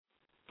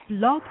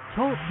Blog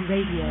Talk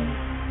Radio.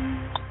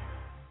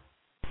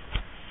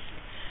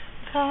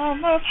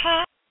 Come up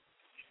high.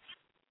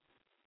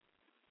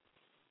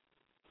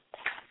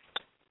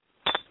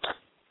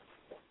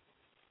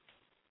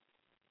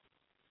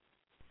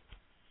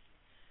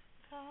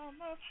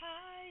 Come up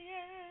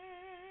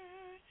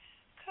higher.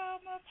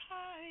 Come up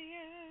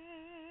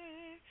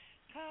higher.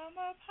 Come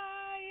up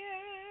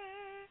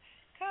higher.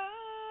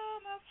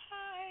 Come up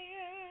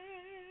higher.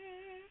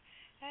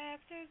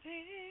 After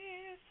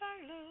this I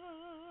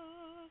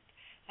looked,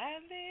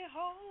 and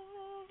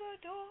behold, the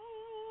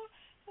door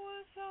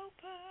was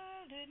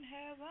open in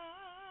heaven,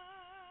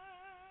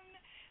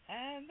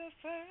 and the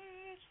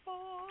first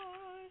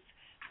voice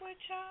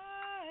which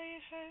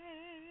I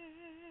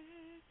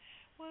heard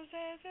was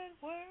as it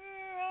were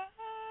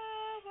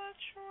of a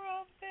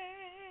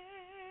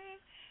trumpet,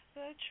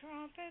 the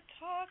trumpet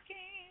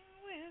talking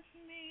with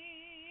me,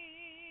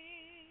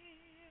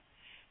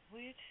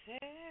 which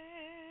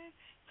said,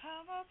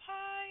 come up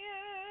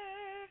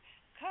higher,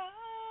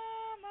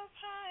 come up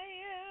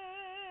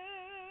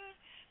higher,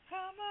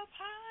 come up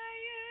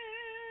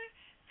higher,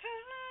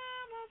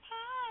 come up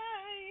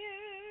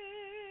higher,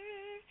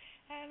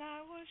 and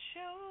I will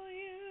show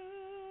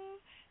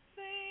you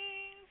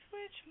things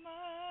which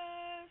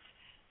must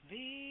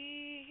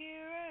be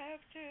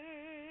hereafter.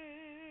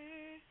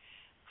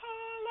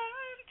 Call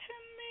unto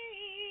me,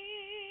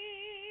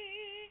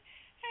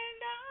 and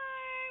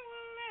I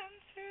will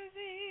answer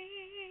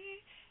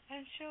thee,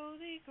 and show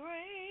thee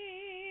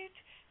great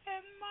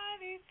and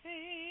mighty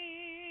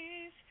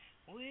things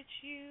which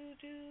you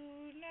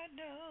do not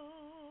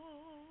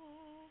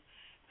know.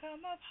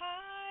 Come up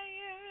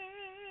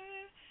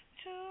higher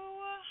to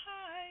a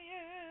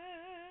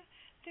higher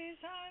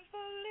design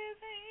for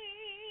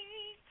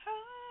living.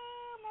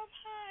 Come up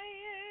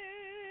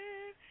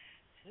higher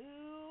to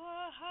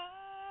a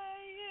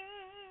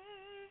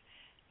higher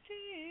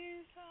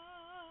design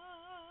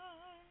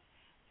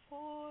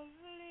for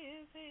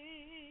living.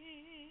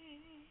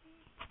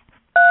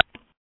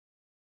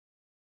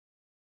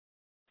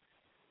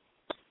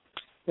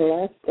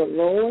 Bless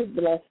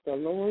the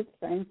Lord,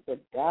 saints of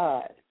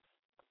God.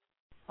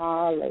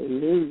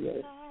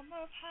 Hallelujah. Come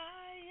up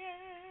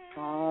higher.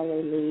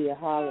 Hallelujah,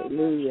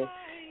 hallelujah.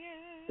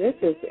 Higher. This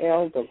is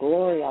Elder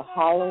Gloria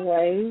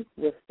Holloway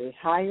with the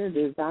Higher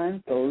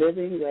Design for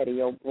Living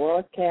radio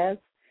broadcast.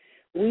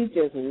 We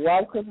just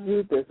welcome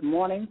you this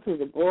morning to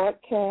the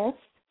broadcast.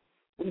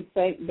 We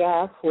thank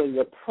God for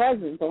your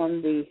presence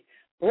on the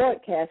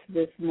broadcast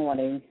this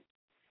morning.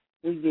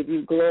 We give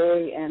you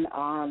glory and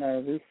honor.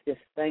 We just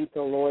thank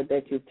the Lord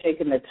that you've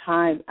taken the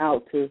time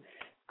out to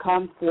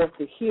come forth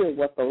to hear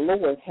what the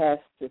Lord has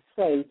to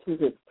say to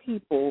his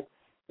people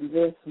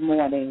this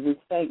morning. We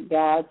thank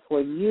God for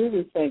you.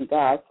 We thank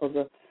God for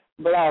the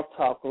Blog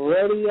Talk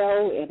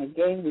Radio. And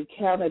again, we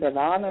count it an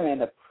honor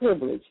and a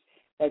privilege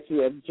that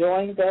you have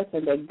joined us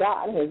and that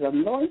God has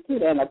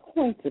anointed and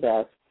appointed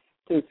us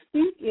to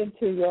speak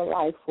into your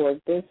life for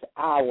this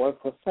hour,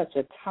 for such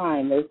a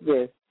time as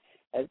this.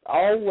 As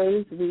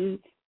always, we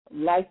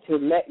like to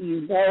let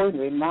you know and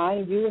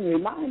remind you and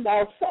remind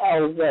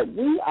ourselves that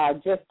we are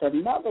just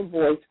another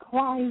voice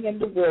crying in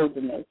the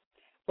wilderness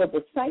for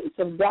the saints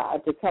of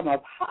God to come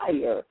up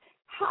higher,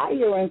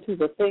 higher into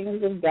the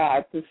things of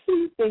God, to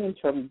see things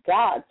from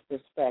God's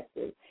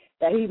perspective,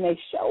 that he may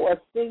show us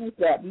things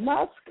that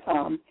must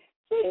come,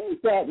 things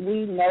that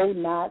we know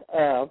not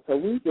of. So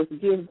we just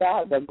give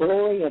God the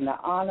glory and the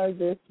honor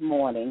this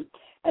morning.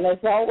 And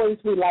as always,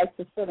 we like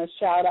to send a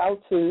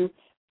shout-out to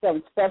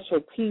some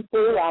special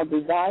people, our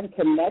divine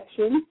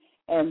connection,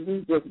 and we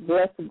just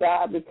bless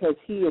God because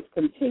he is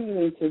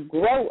continuing to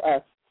grow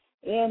us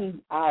in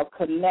our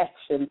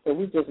connection. So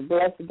we just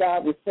bless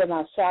God. We send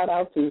our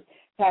shout-out to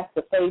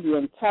Pastor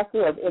Fabian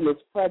Tucker of In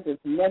His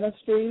Presence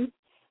Ministries,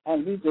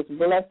 and we just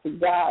bless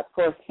God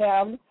for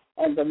him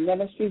and the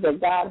ministry that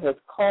God has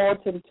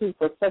called him to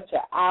for such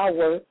an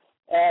hour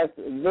as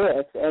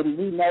this. And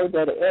we know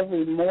that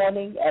every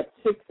morning at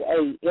 6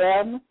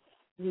 a.m.,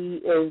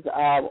 he is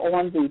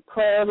on the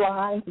prayer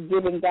line,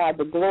 giving God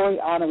the glory,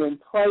 honor,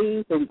 and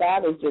praise, and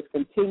God is just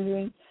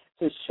continuing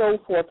to show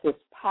forth his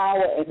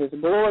power and his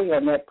glory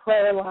on that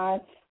prayer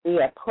line. We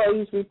have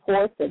praise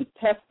reports and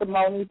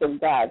testimonies of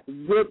God's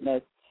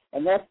goodness,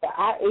 and that's the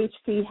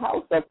IHP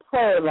House of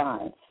Prayer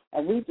Line.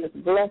 And we just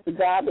bless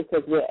God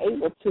because we're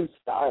able to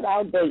start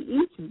our day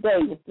each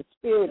day with the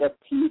spirit of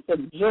peace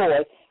and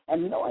joy,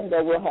 and knowing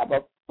that we'll have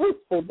a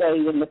fruitful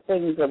day in the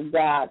things of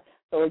God.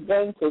 So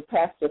again, to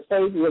Pastor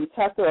Fabian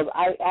Tucker of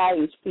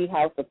IHP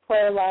House of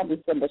Prayer Line,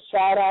 we send a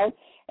shout-out,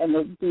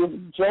 and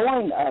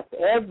join us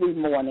every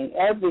morning,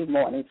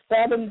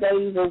 7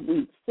 days a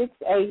week, 6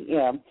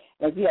 a.m.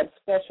 And if you have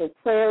special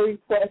prayer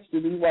requests,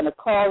 you want to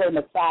call in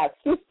at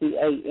 5:50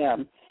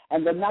 a.m.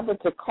 And the number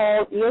to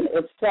call in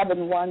is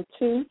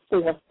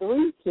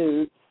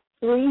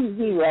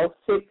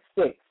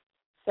 712-432-3066,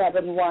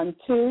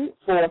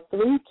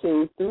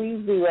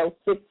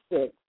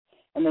 712-432-3066.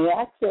 And the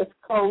access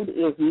code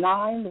is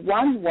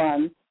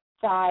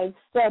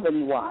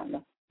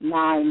 911571,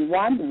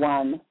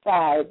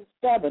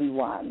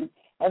 911571.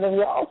 And then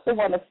we also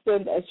want to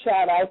send a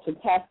shout-out to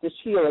Pastor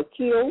Sheila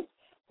Keels,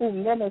 who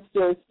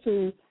ministers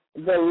to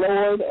the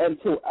Lord and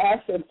to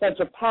us in such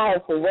a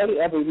powerful way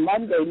every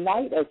Monday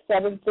night at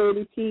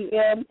 7:30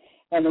 p.m.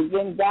 And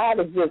again, God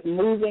is just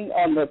moving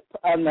on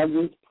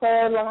these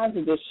prayer lines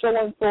and just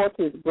showing forth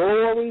His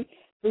glory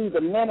through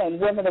the men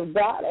and women of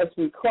God as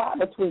we cry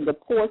between the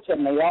porch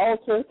and the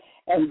altar.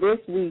 And this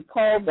we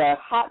call the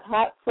hot,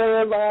 hot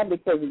prayer line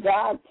because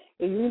God,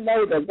 and you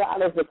know that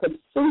God is a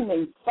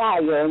consuming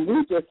fire, and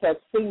we just have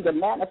seen the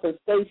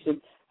manifestation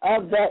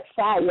of that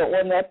fire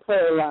on that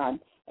prayer line.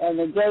 And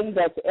again,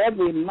 that's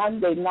every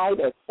Monday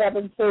night at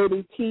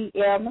 7:30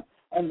 p.m.,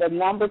 and the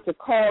number to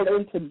call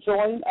in to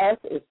join us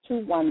is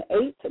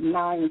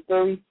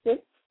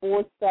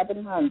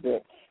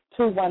 218-936-4700,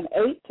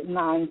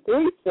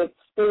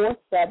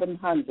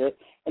 218-936-4700,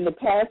 and the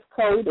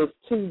passcode is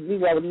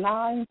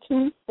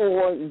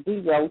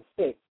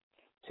 2092406,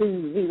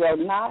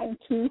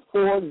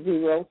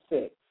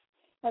 2092406.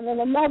 And then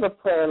another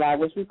prayer line,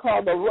 which we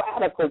call the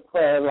radical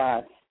prayer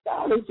line.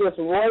 God is just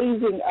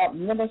raising up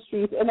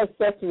ministries,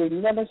 intercessory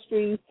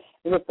ministries,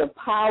 with the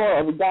power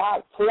of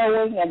God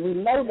flowing, and we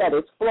know that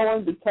it's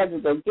flowing because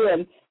of the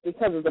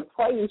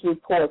praise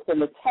reports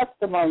and the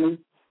testimonies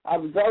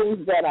of those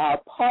that are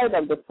part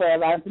of the prayer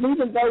lines, and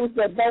even those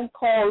that don't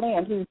call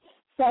in, who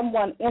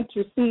someone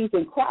intercedes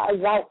and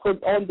cries out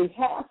on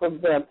behalf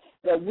of them,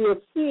 that we're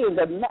seeing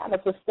the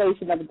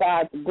manifestation of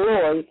God's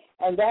glory,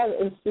 and that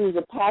is through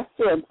the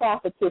pastor and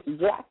prophetess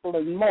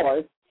Jacqueline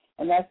Morris,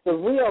 and that's the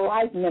Real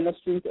Life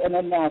Ministries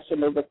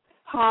International, the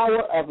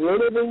Power of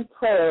Living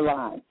Prayer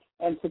Line.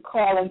 And to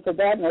call in for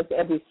that, and that's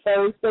every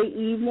Thursday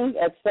evening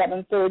at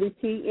 7:30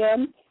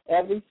 p.m.,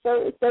 every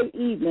Thursday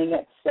evening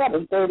at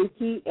 7:30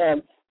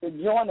 p.m., to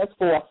join us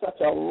for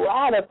such a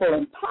radical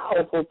and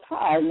powerful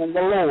time in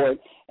the Lord.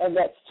 And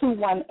that's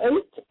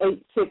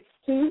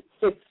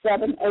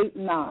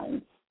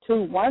 218-862-6789,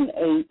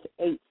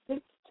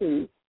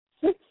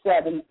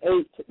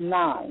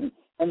 218-862-6789.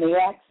 And the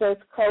access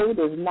code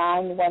is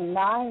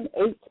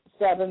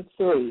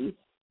 919-873,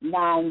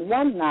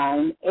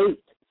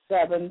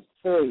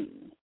 919-873.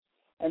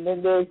 And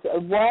then there's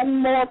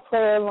one more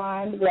prayer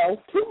line,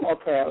 two more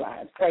prayer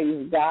lines,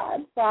 praise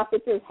God.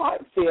 Prophetess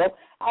Hartfield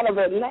out of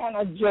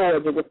Atlanta,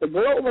 Georgia, with the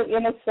Global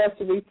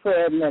Intercessory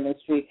Prayer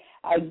Ministry.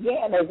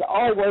 Again, as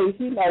always,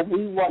 we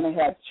want to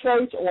have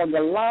church on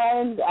the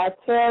line. I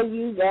tell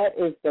you, that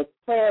is the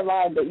prayer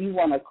line that you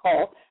want to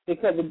call,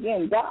 because,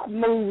 again, God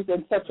moves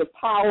in such a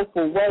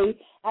powerful way,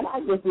 and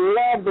I just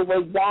love the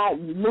way God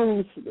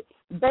moves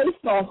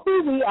based on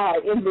who we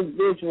are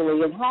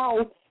individually and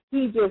how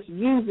He just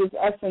uses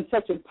us in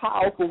such a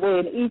powerful way.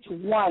 And each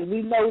one,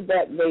 we know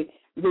that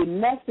the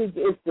message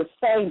is the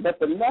same, but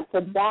the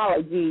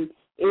methodology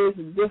is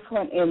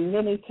different in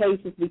many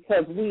cases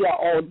because we are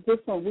all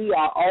different. We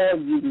are all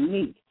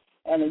unique.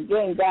 And,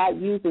 again, God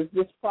uses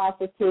this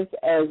prophetess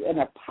as in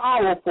a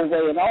powerful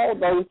way, and all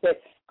those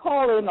that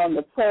call in on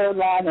the prayer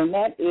line, and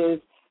that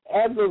is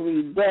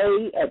every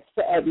day at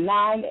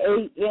 9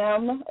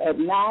 a.m.,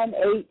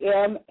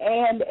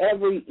 and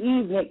every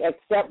evening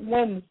except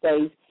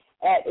Wednesdays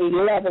at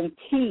 11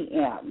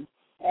 p.m.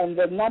 And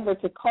the number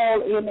to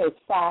call in is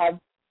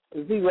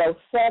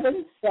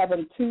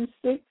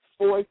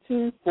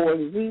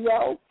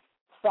 507-726-4240,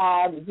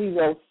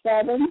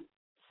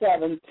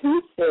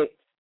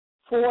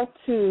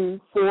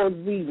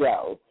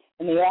 507-726-4240.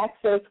 And the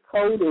access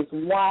code is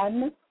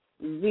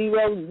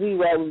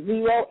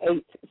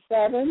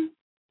 1000887,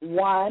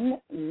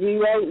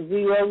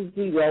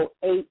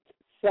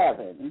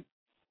 1000887.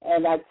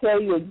 And I tell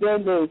you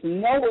again, there is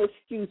no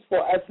excuse for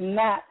us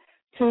not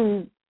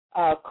to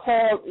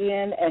call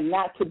in and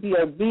not to be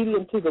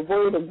obedient to the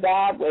word of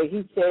God, where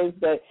He says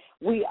that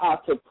we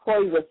are to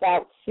pray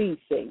without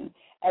ceasing.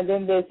 And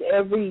then there's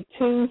every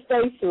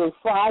Tuesday through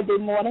Friday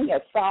morning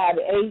at 5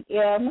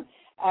 a.m.,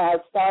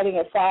 starting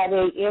at 5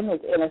 a.m.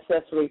 is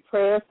intercessory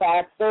prayer.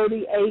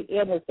 5:30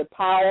 a.m. is the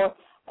power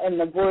and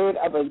the word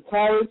of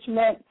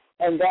encouragement,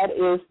 and that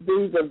is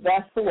through the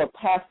vessel of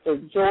Pastor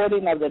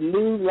Jordan of the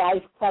New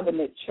Life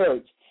Covenant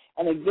Church.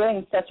 And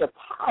again, such a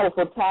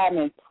powerful time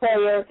in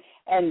prayer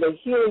and the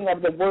hearing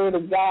of the word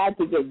of God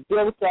to get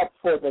built up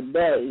for the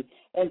day.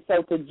 And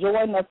so to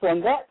join us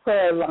on that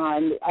prayer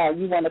line,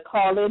 you want to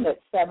call in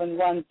at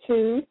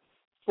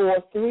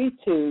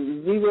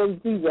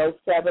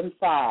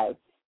 712-432-0075,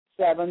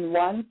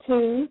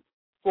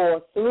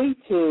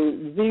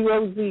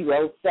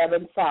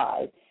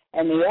 712-432-0075.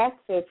 And the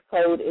access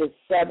code is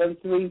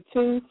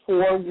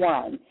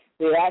 73241.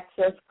 The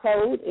access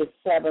code is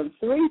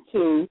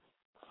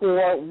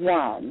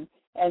 73241.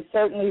 And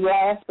certainly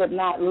last but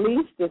not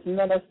least is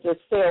Minister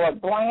Sarah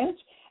Branch,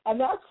 and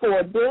that's for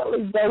a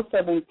daily dose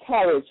of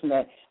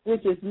encouragement,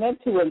 which is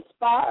meant to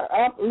inspire,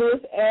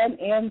 uplift, and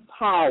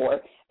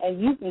empower. And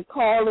you can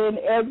call in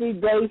every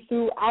day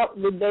throughout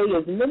the day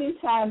as many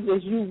times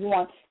as you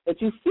want,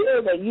 that you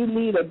feel that you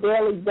need a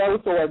daily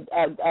dose or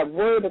a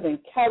word of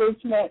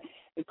encouragement.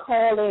 You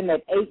call in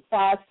at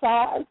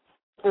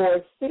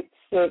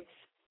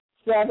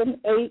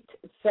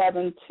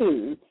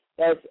 855-466-7872.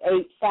 That's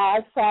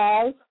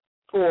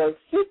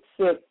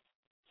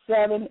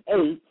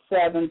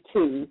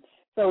 855-466-7872.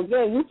 So,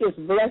 again, we just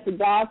bless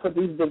God for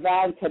these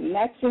divine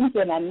connections,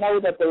 and I know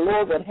that the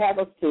Lord would have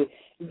us to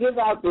give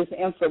out this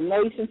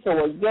information.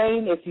 So,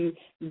 again, if you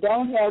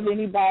don't have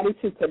anybody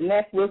to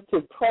connect with,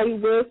 to pray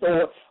with,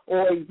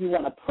 or you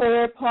want a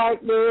prayer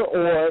partner,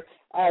 or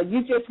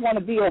you just want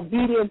to be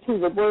obedient to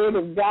the word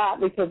of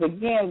God, because,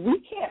 again, we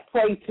can't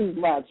pray too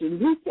much. And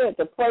we said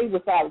to pray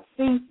without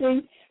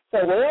ceasing. So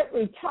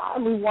every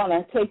time we want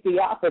to take the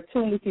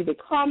opportunity to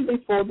come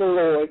before the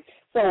Lord.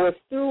 So it's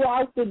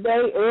throughout the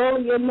day,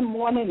 early in the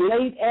morning,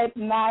 late at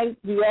night.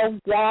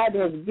 God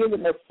has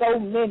given us so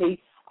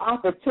many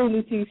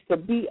opportunities to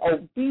be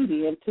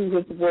obedient to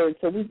his word.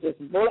 So we just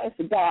bless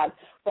God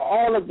for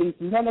all of these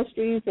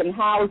ministries and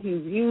how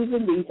he's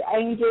using these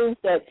angels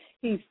that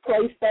he's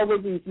placed over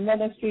these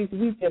ministries.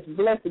 We just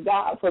bless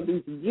God for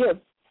these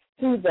gifts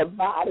to the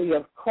body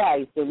of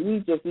Christ. And we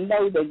just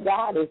know that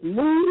God is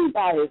moving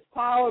by his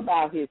power,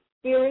 by his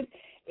spirit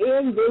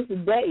in this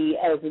day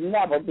as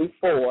never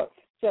before.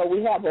 So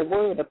we have a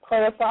word of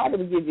prayer, Father.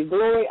 We give you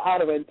glory,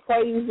 honor, and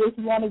praise this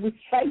morning. We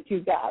thank you,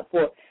 God,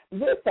 for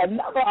this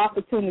another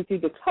opportunity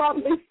to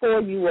come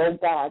before you, oh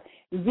God,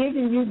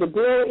 giving you the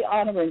glory,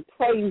 honor, and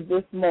praise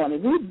this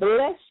morning. We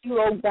bless you,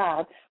 oh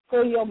God,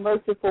 for your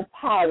merciful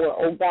power,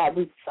 oh God.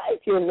 We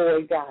thank you,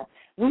 Lord God.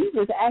 We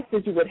just ask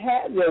that you would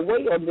have your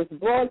way on this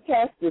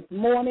broadcast this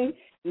morning,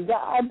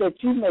 God, that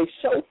you may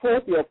show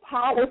forth your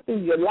power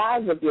through your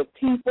lives of your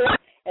people,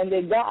 and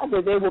that, God,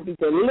 that there will be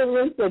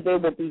deliverance, that there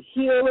will be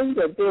healing,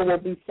 that there will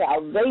be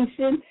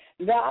salvation,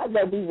 God,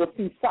 that we will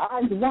see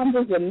signs,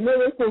 wonders, and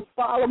miracles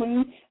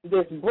following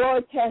this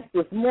broadcast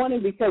this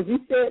morning, because you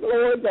said,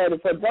 Lord,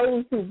 that for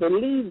those who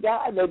believe,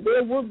 God, that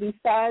there will be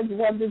signs,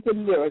 wonders,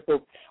 and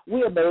miracles.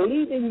 We are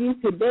believing you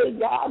today,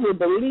 God. We're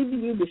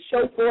believing you to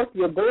show forth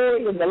your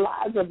glory in the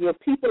lives of your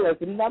people as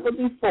never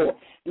before.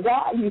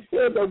 God, you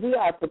said that we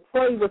are to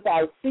pray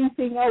without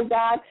ceasing, oh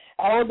God.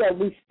 Oh, that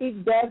we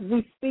speak death.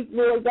 We speak,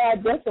 Lord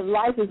God, death and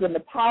life is in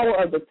the power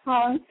of the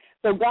tongue.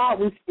 So, God,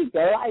 we speak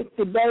life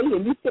today,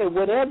 and you said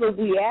whatever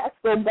we ask,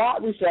 oh,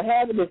 God, we shall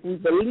have it if we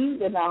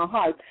believe in our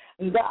hearts.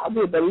 And, God,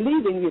 we're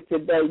believing you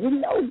today. We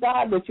know,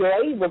 God, that you're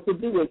able to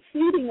do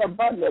exceeding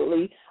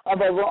abundantly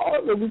above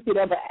all that we could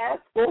ever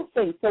ask or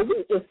think. So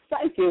we just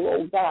thank you,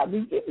 oh, God.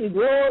 We give you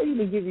glory,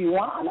 we give you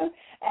honor,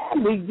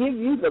 and we give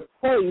you the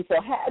praise.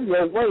 So have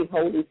your way,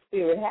 Holy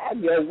Spirit. Have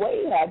your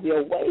way, have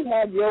your way,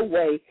 have your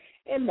way.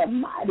 In the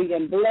mighty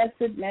and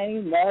blessed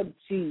name of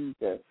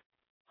Jesus.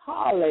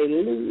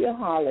 Hallelujah,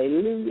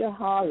 hallelujah,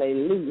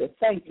 hallelujah.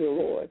 Thank you,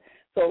 Lord.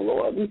 So,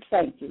 Lord, we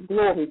thank you.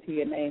 Glory to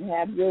your name.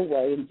 Have your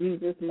way. In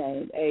Jesus'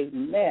 name,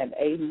 amen,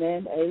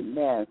 amen,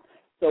 amen.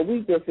 So we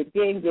just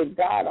again give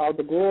God all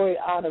the glory,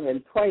 honor,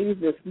 and praise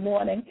this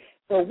morning.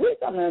 So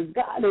God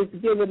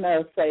has given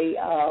us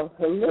a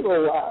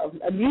little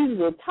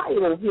unusual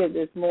title here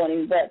this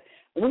morning, but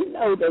we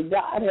know that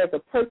God has a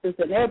purpose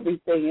in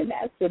everything, and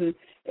that's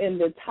in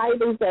the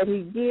titles that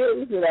he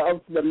gives,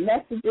 of the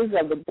messages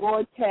of the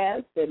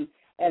broadcast, and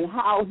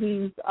how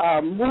he's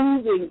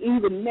moving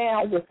even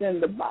now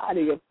within the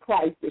body of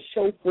Christ to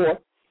show forth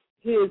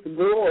his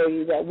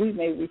glory, that we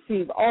may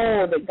receive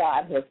all that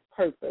God has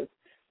purposed.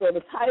 So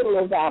the title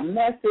of our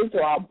message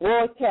or our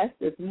broadcast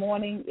this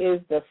morning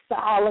is The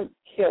Silent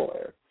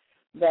Killer.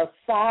 The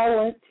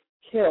Silent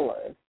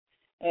Killer.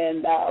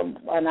 And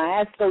I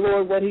asked the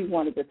Lord what he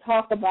wanted to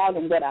talk about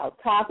and what our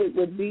topic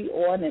would be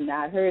on, and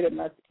I heard in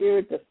my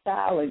spirit, the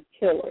silent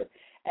killer.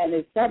 And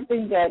it's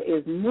something that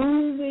is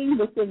moving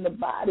within the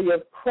body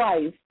of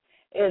Christ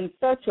in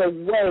such a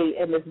way,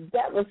 and it's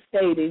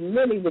devastating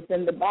many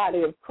within the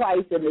body of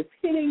Christ, and it's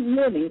hitting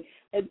many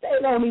that they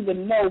don't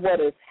even know what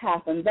has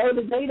happened.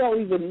 They don't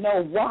even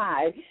know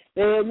why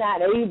they're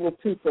not able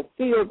to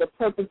fulfill the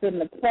purpose and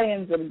the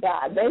plans of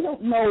God. They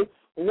don't know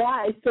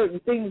why certain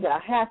things are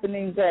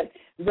happening, that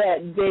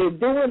they're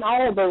doing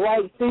all the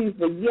right things,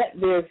 but yet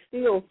there's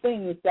still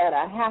things that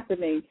are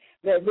happening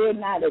that they're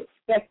not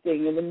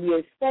expecting. And when you're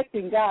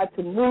expecting God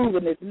to move,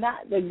 and it's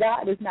not that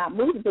God is not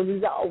moving, because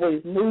he's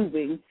always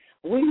moving.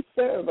 We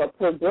serve a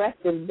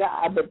progressive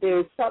God, but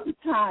there's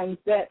sometimes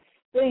that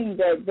thing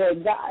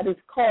that God is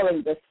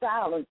calling the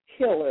silent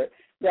killer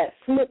that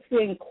slips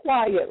in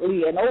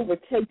quietly and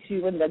overtakes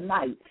you in the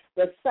night.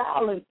 The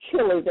silent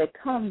killer that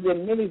comes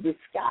in many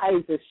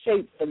disguises,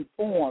 shapes, and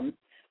forms.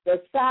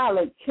 The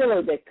silent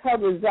killer that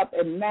covers up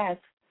and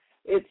masks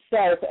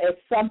itself as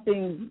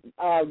something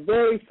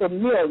very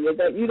familiar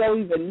that you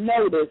don't even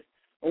notice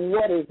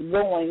what is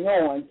going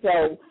on.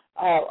 So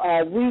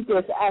we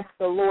just ask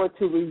the Lord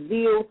to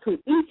reveal to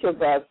each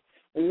of us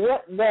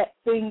what that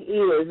thing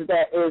is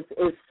that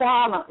is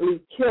silently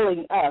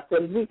killing us.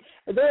 And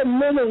there are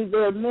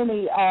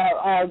many.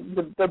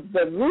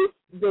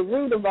 The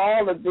root of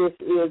all of this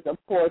is, of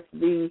course,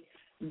 the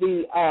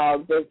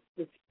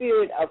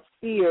spirit of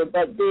fear.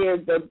 But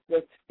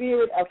the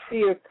spirit of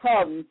fear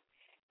comes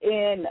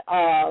in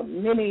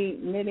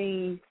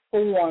many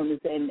forms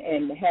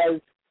and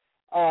has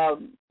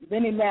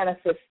many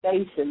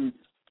manifestations.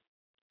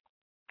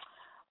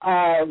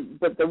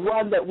 But the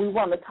one that we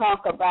want to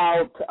talk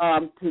about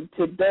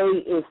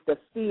today is the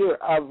fear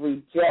of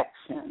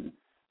rejection.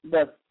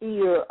 The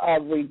fear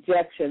of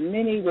rejection.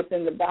 Many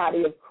within the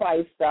body of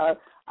Christ are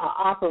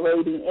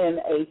operating in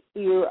a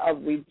fear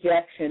of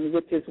rejection,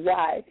 which is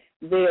why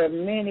there are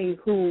many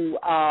who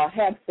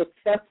have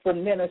successful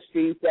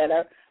ministries that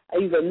are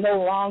either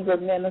no longer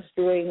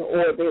ministering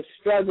or they're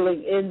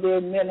struggling in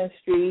their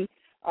ministry.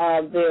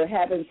 They're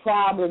having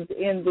problems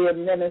in their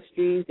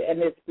ministries,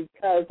 and it's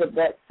because of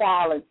that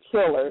silent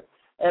killer.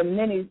 And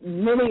many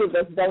of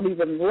us don't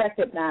even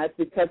recognize,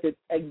 because it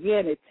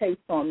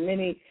takes on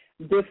many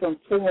different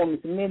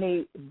forms,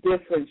 many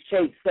different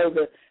shapes. So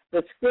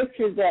the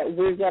scripture that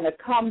we're going to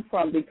come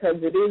from,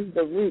 because it is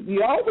the root,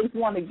 you always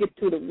want to get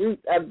to the root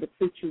of the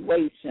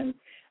situation.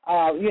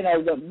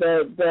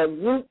 The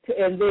root,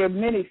 and there are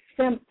many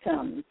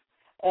symptoms.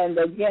 And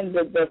again,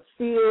 the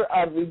fear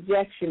of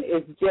rejection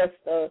is just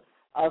a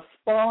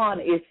spawn,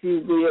 if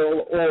you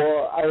will,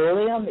 or a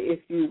limb, if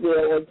you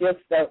will, or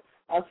just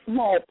a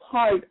small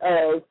part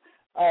of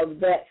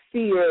that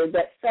fear,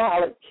 that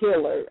silent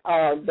killer,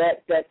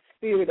 that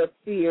spirit of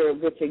fear,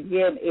 which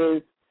again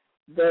is,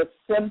 the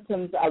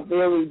symptoms are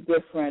very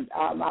different.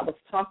 I was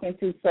talking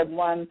to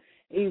someone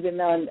even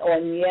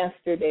on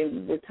yesterday.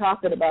 We were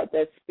talking about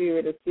that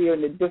spirit of fear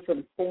and the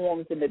different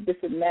forms and the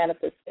different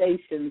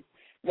manifestations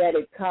that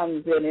it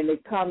comes in, and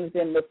it comes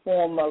in the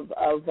form of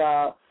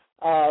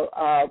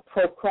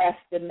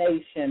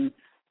procrastination.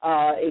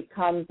 It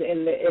comes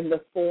in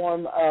the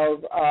form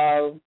of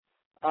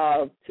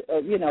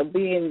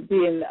being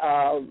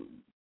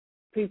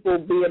people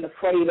being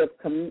afraid of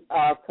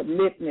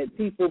commitment,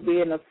 people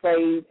being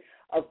afraid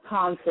of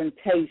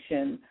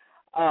confrontation,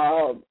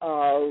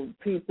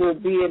 people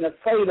being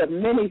afraid of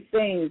many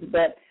things.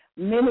 But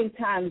many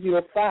times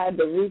you'll find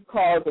the root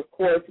cause, of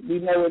course, we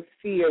know it's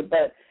fear,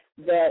 but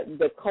that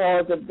the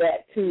cause of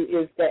that too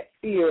is that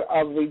fear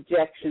of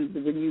rejection.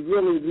 When you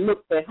really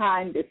look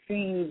behind the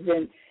scenes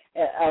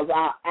of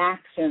our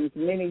actions,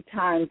 many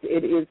times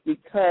it is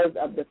because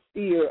of the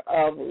fear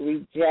of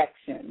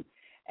rejection.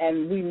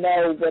 And we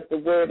know what the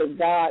Word of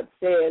God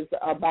says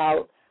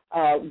about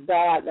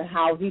God and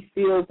how He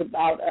feels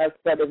about us,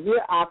 that if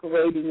we're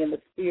operating in the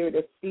spirit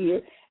of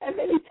fear, and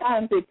many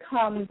times it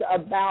comes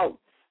about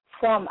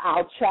from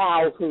our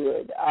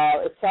childhood.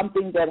 It's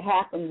something that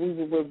happened when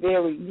we were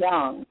very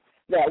young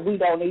that we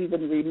don't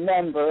even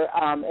remember,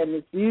 and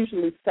it's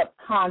usually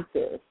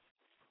subconscious.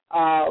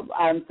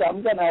 And so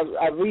I'm going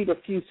to read a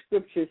few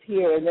scriptures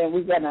here, and then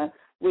we're gonna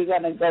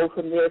go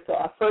from there. So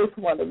I first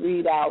want to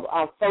read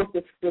our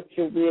focus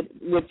scripture,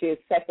 which is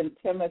 2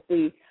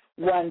 Timothy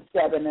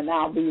 1:7, and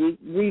I'll be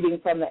reading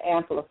from the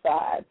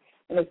Amplified.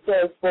 And it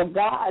says, "For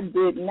God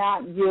did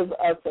not give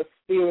us a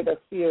spirit of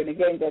fear." And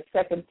again, that's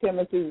 2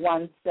 Timothy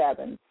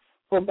 1:7.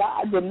 "For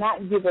God did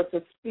not give us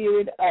a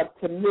spirit of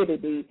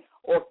timidity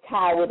or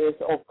cowardice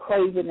or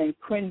craving and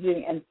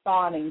cringing and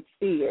fawning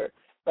fear,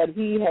 but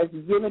He has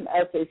given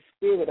us a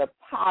spirit of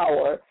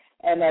power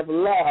and of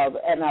love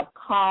and of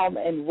calm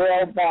and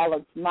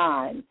well-balanced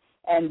mind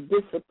and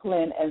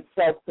discipline and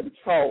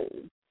self-control."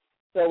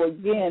 So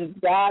again,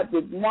 God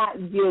did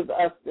not give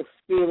us the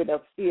spirit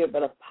of fear,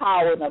 but of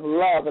power and of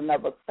love and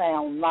of a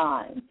sound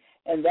mind.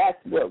 And that's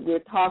what we're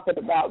talking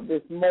about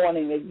this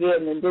morning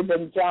again. And then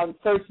in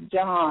 1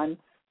 John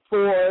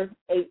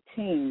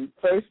 4:18,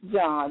 1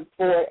 John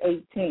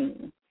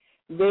 4:18.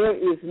 "There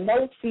is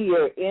no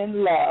fear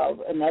in love,"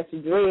 and that's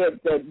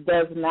dread that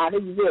does not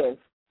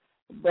exist,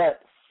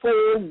 "but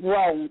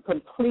full-grown,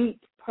 complete,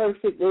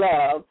 perfect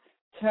love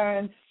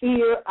turns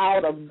fear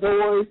out of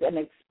doors and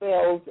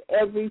expels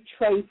every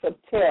trace of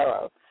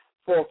terror,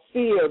 for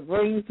fear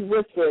brings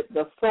with it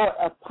the thought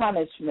of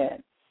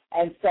punishment.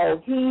 And so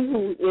he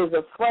who is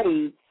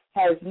afraid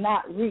has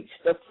not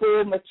reached the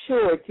full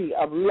maturity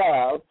of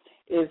love,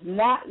 is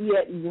not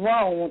yet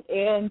grown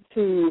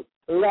into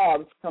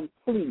love's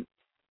complete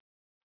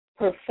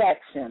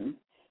perfection."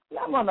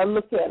 I want to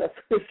look at a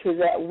scripture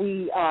that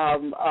we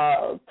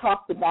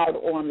talked about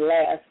on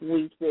last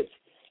week, which,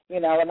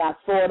 and I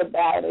thought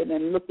about it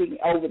and looking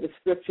over the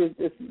scriptures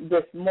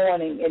this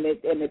morning, and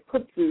it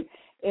puts you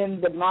in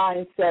the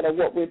mindset of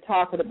what we're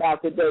talking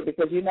about today,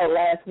 because,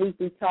 last week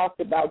we talked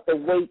about the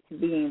wait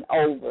being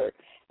over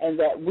and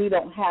that we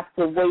don't have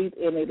to wait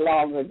any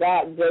longer.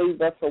 God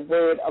gave us a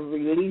word of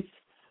release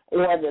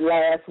on the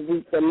last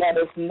week to let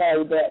us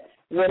know that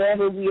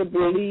whatever we are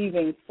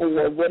believing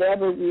for,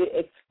 whatever we're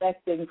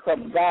expecting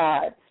from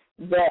God,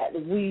 that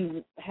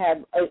we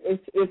have,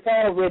 it's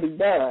already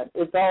done.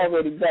 It's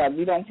already done.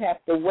 You don't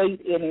have to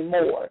wait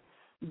anymore.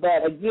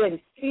 But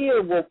again,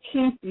 fear will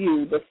keep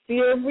you, the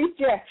fear of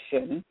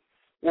rejection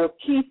will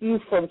keep you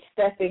from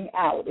stepping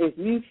out. If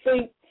you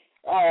think,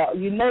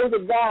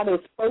 that God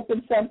has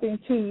spoken something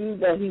to you,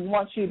 that He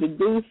wants you to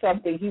do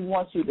something, He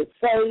wants you to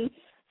say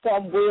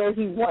somewhere,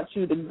 He wants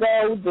you to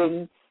go,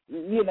 then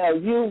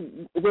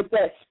you with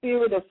that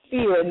spirit of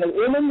fear, and the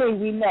enemy,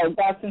 we know,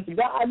 God, since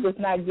God does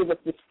not give us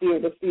the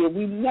spirit of fear,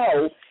 we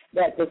know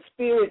that the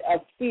spirit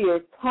of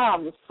fear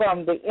comes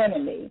from the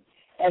enemy.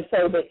 And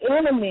so the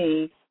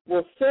enemy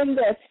will send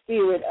that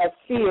spirit of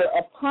fear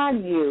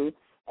upon you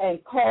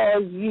and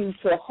cause you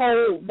to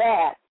hold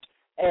back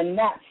and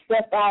not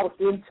step out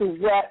into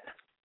what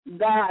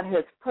God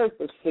has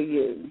purposed for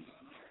you.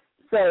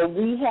 So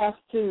we have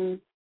to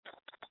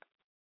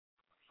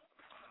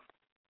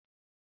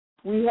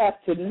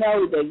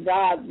know that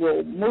God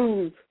will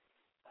move.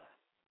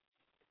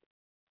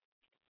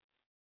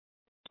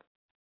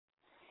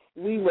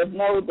 We would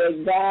know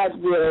that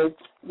God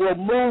will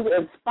move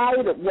in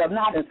spite of, well,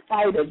 not in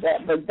spite of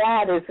that, but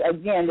God is,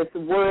 again, it's a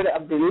word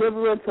of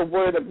deliverance, a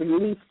word of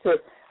release to,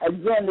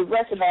 again, to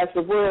recognize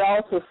the word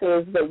also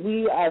says that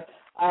we are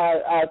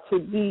to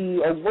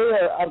be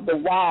aware of the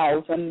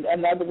wiles, and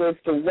in other words,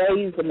 the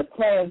ways and the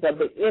plans of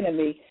the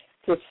enemy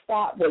to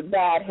stop what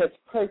God has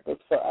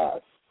purposed for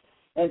us.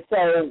 And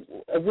so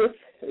with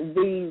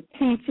the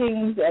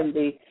teachings and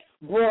the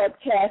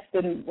broadcast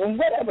and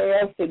whatever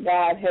else that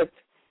God has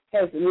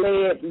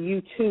led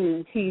you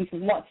to, he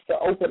wants to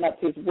open up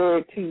his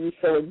word to you.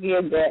 So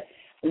again, that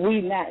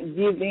we not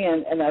give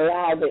in and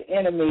allow the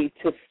enemy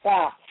to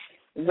stop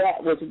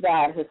that which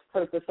God has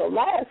purposed. So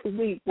last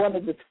week, one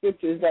of the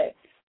scriptures that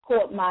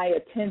caught my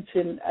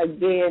attention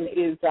again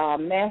is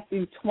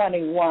Matthew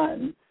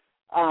 21,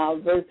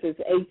 verses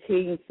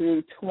 18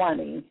 through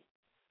 20.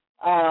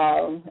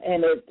 And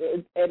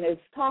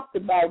it's talked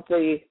about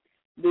the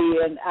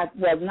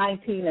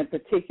 19 in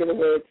particular,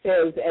 where it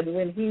says, and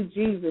when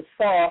Jesus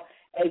saw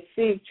a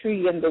fig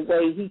tree in the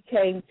way, he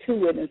came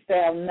to it and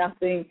found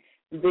nothing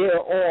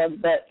thereon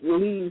but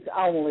leaves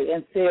only,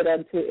 and said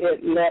unto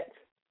it,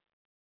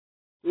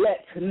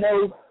 let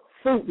no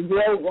fruit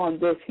grow on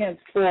this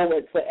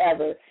henceforward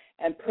forever.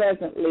 And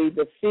presently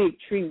the fig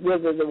tree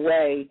withered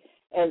away.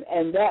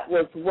 And that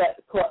was what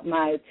caught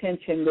my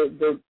attention,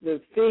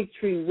 the fig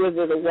tree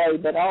withered away.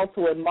 But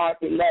also in Mark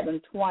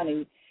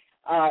 11:20,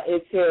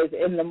 it says,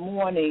 in the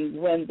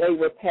morning when they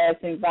were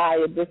passing by,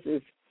 and this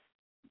is,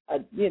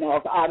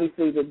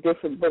 obviously the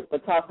different book,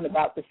 but talking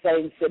about the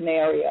same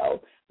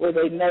scenario, where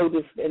they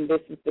noticed, and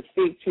this is the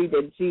fig tree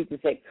that Jesus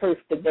had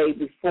cursed the day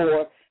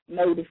before,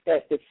 noticed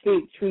that the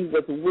fig tree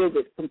was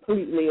withered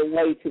completely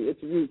away to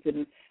its roots.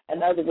 And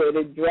in other words,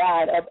 it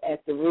dried up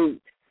at the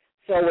root.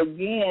 So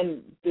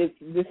again, this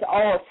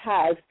all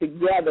ties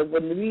together.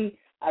 When we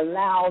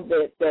allow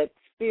that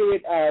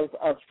spirit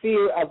of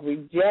fear of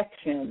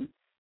rejection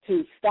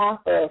to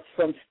stop us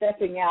from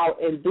stepping out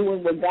and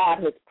doing what God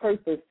has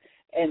purposed,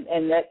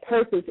 and that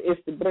purpose is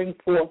to bring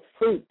forth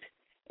fruit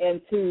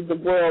into the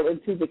world,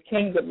 into the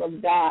kingdom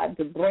of God,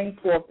 to bring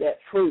forth that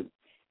fruit.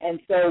 And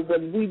so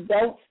when we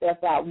don't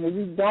step out, when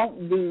we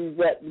don't do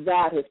what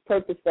God has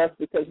purposed us,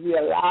 because we're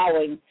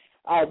allowing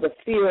the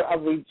fear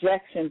of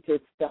rejection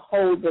to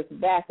hold us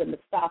back and to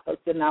stop us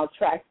in our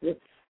tracks,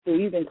 to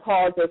even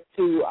cause us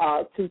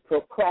to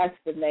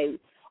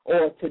procrastinate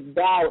or to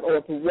doubt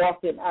or to walk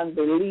in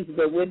unbelief,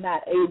 that we're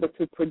not able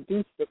to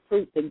produce the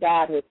fruit that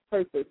God has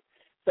purposed.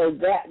 So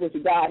that which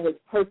God has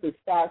purposed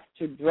starts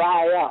to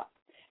dry up.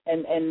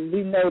 And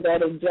we know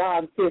that in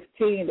John 15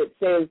 it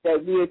says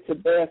that we are to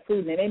bear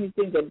fruit, and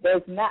anything that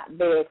does not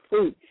bear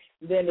fruit,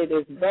 then it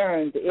is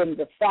burned in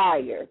the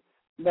fire.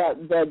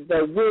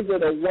 The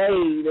withered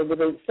away,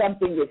 there is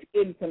something that's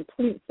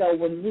incomplete. So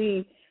when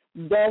we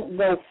don't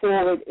go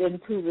forward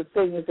into the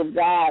things of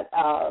God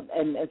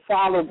and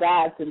follow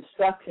God's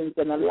instructions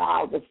and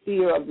allow the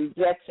fear of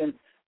rejection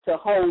to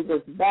hold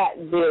us back,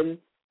 then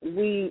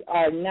we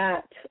are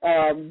not,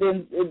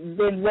 then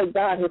what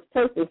God has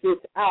purposed is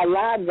our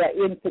lives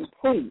are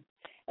incomplete.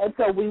 And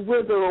so we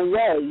wither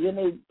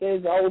away.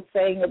 There's an old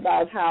saying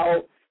about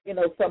how,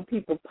 some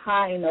people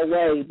pine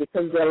away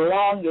because they're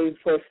longing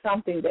for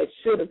something that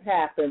should have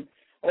happened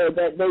or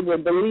that they were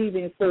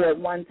believing for at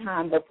one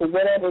time, but for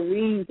whatever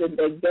reason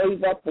they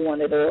gave up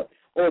on it,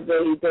 or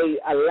they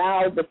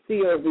allowed the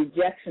fear of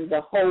rejection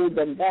to hold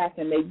them back,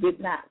 and they did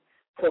not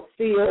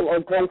fulfill or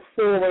go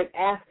forward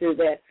after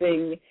that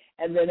thing.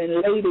 And then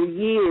in later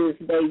years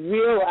they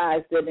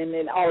realized it, and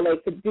then all they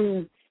could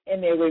do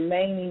in their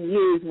remaining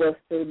years was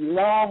to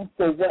long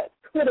for what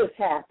could have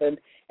happened,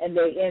 and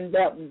they end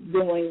up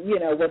doing,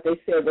 what they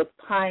said was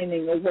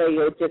pining away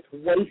or just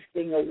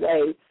wasting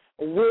away,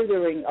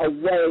 withering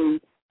away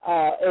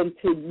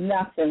into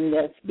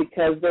nothingness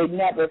because they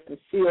never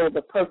fulfilled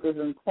the purpose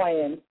and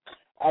plan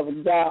of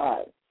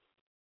God.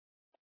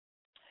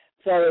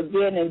 So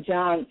again in 1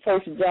 John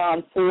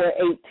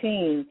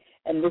 4:18,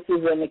 and this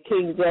is in the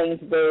King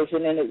James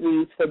Version, and it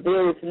reads, for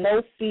there is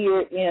no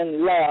fear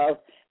in love,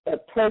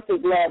 but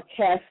perfect love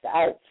casts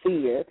out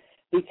fear,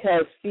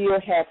 because fear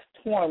hath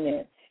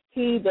torment.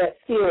 He that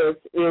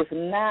feareth is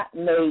not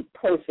made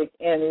perfect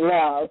in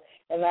love.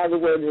 In other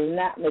words, is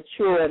not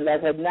mature and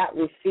that have not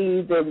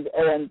received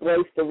or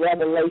embraced the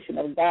revelation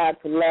of God's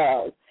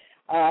love.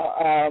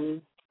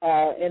 In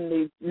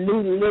the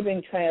New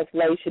Living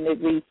Translation, it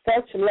reads,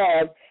 such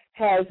love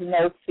has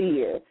no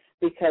fear,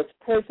 because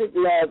perfect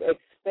love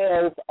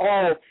expels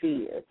all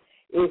fear.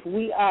 If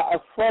we are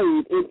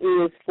afraid, it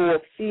is for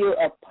fear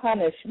of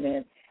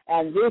punishment,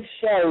 and this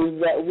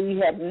shows that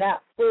we have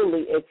not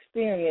fully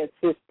experienced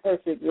his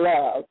perfect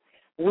love.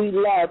 we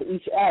love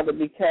each other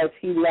because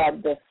he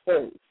loved us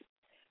first.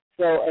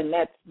 So, and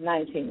that's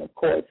 19, of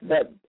course.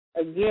 But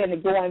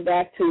again, going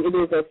back to it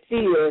is a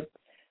fear.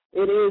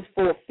 It is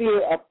for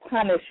fear of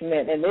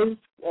punishment, and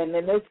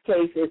in this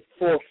case, it's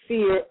for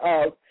fear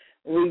of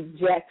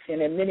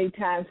rejection. And many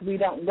times we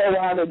don't go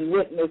out and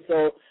witness,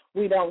 or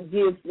we don't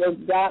give.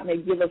 God may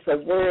give us a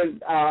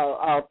word,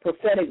 a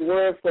prophetic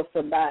word for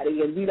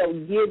somebody, and we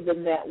don't give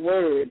them that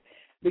word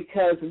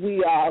because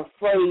we are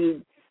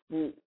afraid.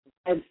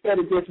 Instead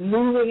of just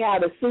moving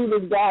out as soon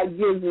as God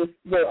gives us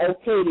the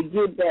okay to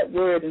give that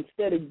word,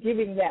 instead of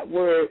giving that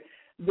word,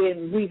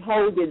 then we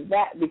hold it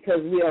back because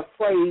we are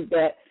afraid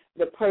that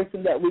the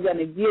person that we're going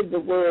to give the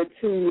word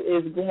to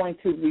is going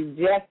to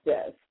reject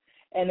us.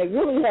 And it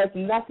really has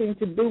nothing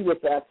to do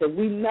with us, and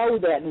we know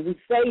that, and we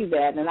say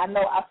that, and I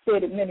know I've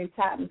said it many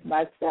times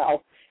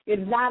myself.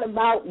 It's not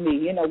about me.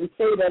 You know, we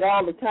say that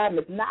all the time.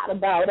 It's not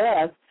about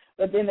us,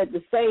 but then at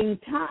the same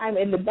time,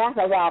 in the back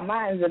of our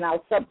minds and our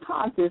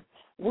subconscious,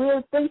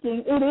 we're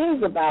thinking it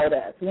is about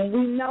us, when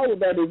we know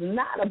that it's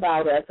not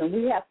about us, and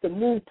we have to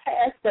move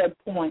past that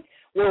point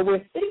where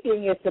we're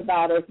thinking it's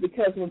about us,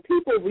 because when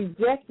people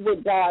reject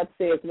what God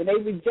says, when they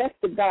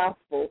reject the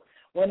gospel,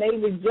 when they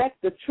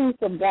reject the truth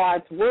of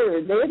God's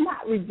word, they're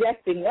not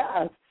rejecting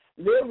us.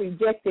 They're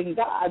rejecting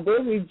God.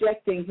 They're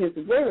rejecting his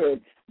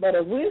word. But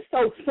if we're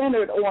so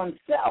centered on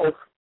self,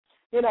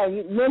 you know,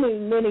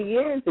 many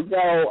years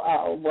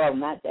ago, well,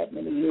 not that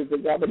many years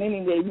ago, but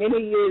anyway,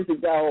 many years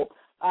ago,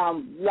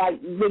 like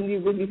when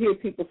you hear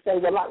people say,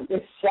 well, I'm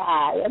just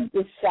shy,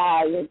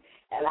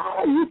 and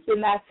I used to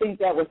not think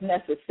that was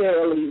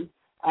necessarily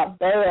a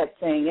bad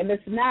thing, and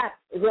it's not.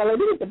 Well, it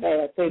is a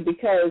bad thing,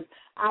 because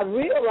I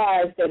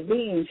realized that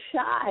being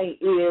shy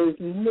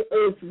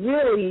is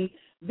really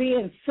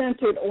being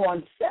centered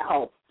on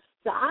self.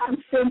 So I'm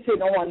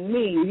centered on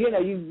me. You know,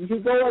 you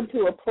go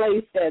into a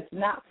place that's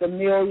not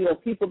familiar,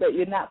 people that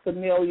you're not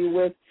familiar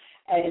with,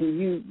 and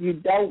you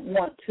don't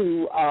want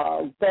to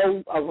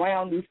go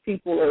around these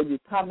people, or you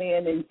come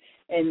in and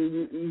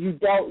you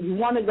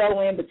want to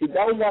go in, but you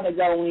don't want to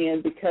go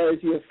in because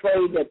you're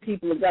afraid that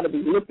people are going to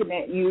be looking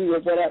at you or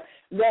whatever.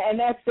 And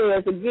that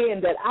says,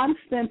 again, that I'm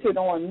centered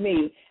on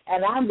me,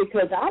 and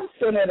because I'm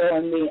centered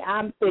on me,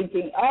 I'm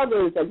thinking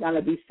others are going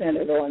to be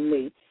centered on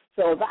me.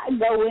 So if I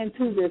go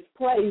into this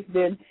place,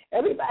 then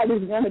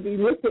everybody's going to be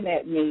looking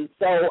at me.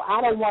 So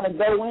I don't want to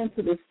go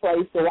into this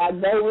place, so I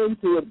go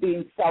into it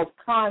being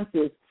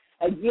self-conscious.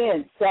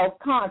 Again,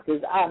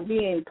 self-conscious. I'm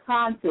being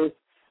conscious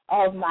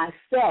of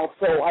myself.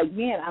 So,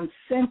 again, I'm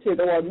centered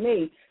on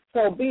me.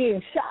 So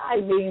being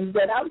shy means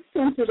that I'm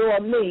centered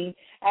on me,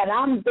 and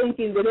I'm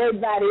thinking that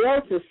everybody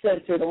else is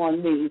centered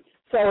on me.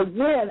 So,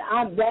 again,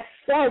 that's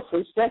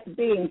selfish. That's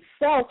being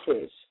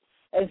selfish.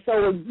 And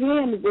so,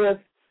 again,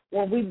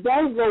 when we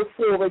don't go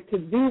forward to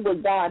do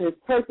what God has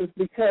purposed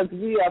because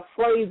we are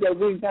afraid that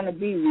we're going to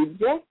be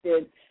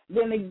rejected,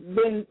 then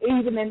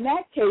even in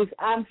that case,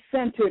 I'm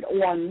centered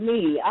on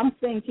me. I'm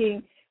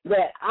thinking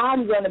that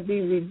I'm going to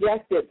be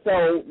rejected.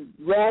 So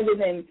rather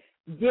than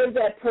give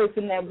that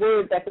person that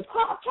word that could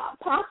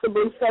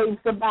possibly save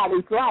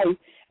somebody's life,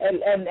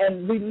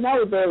 and we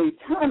know their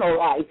eternal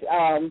life,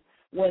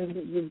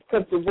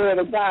 because the word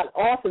of God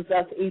offers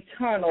us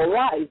eternal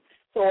life.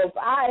 So if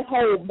I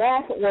hold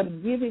back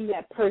on giving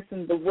that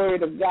person the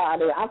word of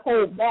God, or I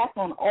hold back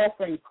on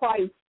offering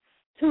Christ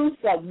to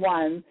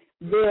someone,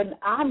 then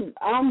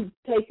I'm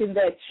taking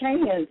that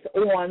chance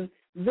on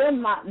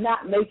them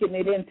not making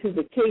it into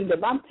the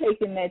kingdom. I'm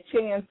taking that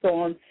chance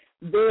on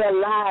their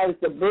lives,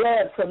 the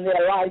blood from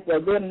their lives, or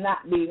them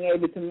not being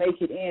able to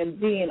make it in,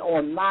 being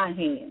on my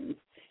hands.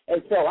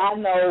 And so I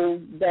know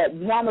that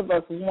none of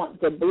us want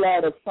the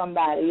blood of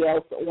somebody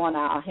else on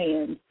our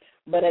hands.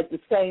 But at the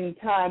same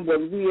time,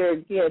 when we are,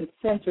 again,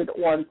 centered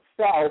on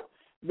self,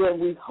 then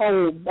we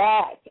hold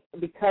back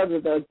because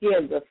of,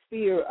 the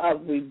fear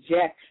of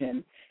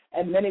rejection.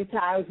 And many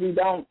times we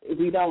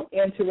don't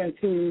enter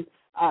into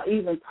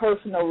even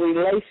personal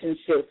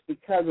relationships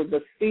because of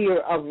the fear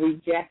of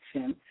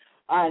rejection.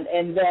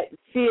 And that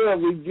fear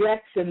of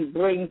rejection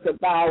brings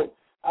about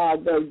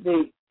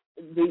the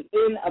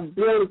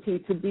inability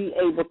to be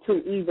able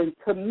to even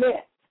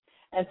commit.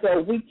 And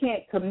so we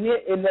can't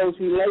commit in those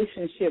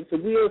relationships.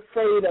 We're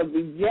afraid of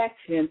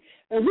rejection,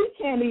 and we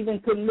can't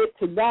even commit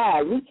to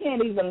God. We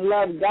can't even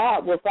love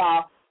God with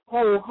our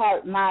whole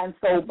heart, mind,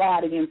 soul,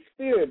 body, and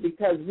spirit,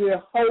 because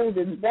we're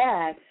holding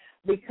back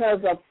because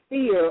of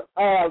fear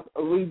of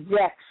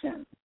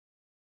rejection.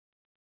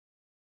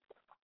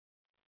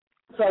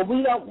 So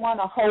we don't want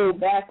to hold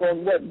back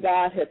on what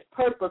God has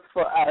purposed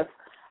for us,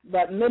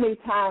 but many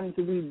times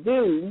we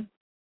do.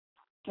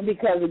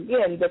 Because,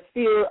 again, the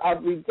fear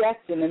of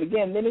rejection. And,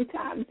 again, many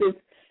times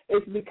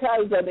it's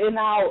because of in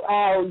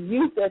our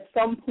youth at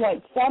some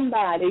point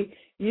somebody,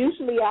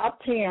 usually our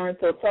parents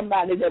or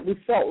somebody that we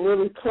felt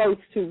really close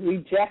to,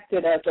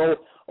 rejected us,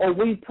 or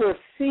we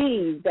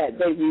perceived that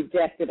they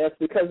rejected us.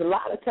 Because a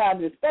lot of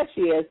times,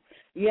 especially as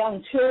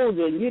young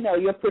children,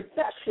 your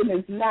perception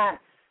is not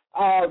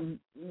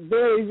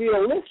very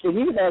realistic.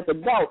 Even as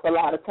adults, a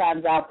lot of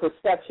times our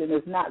perception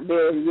is not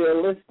very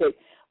realistic.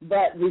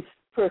 but the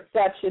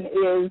perception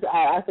is,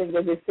 I think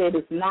as I said,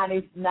 it's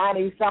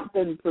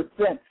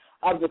 90-something%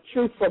 of the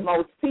truth for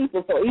most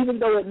people. So even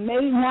though it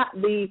may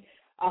not be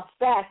a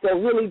fact or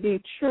really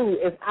be true,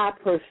 if I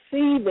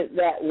perceive it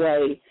that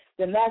way,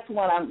 then that's the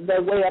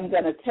way I'm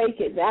going to take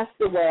it. That's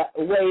the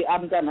way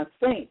I'm going to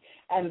think,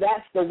 and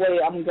that's the way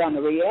I'm going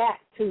to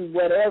react to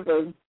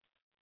whatever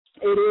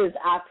it is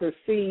I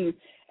perceive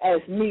as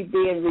me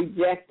being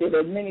rejected.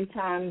 And many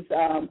times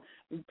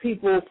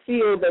people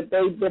feel that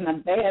they've been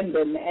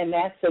abandoned, and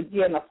that's,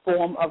 again, a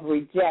form of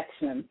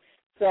rejection.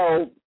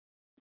 So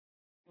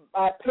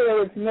our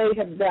parents may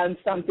have done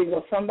something,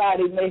 or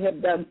somebody may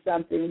have done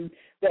something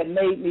that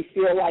made me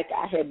feel like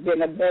I had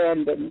been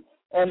abandoned.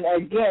 And,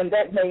 again,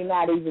 that may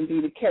not even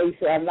be the case.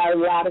 A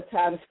lot of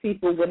times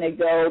people, when they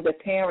go, the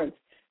parents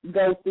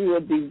go through a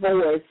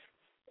divorce,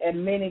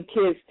 and many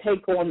kids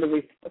take on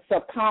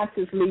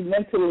subconsciously,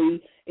 mentally,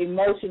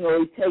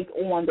 emotionally take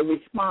on the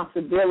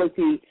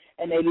responsibility,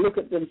 and they look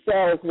at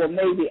themselves, well,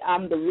 maybe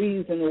I'm the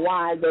reason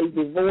why they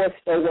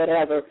divorced or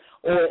whatever,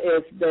 or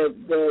if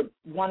the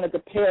one of the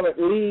parent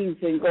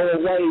leaves and go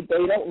away,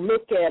 they don't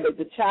look at it,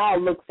 the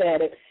child looks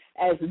at it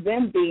as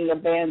them being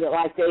abandoned,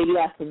 like they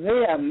left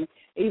them,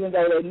 even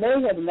though they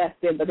may have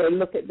left them, but they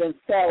look at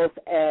themselves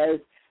as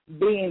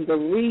being the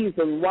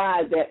reason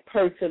why that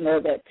person or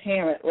that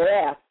parent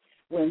left,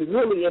 when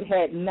really it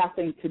had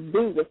nothing to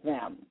do with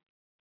them.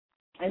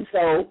 And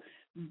so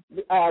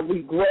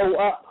we grow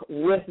up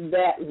with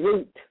that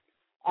root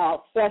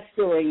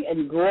festering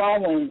and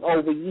growing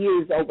over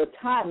years, over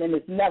time, and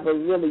it's never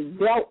really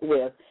dealt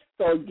with.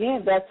 So,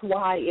 again, that's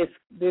why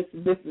this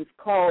is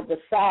called the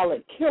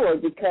silent killer,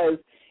 because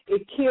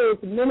it kills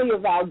many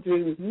of our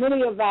dreams,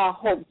 many of our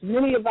hopes,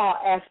 many of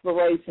our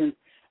aspirations,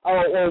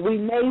 or we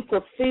may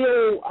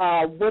fulfill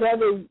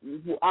whatever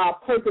our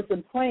purpose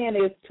and plan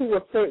is to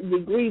a certain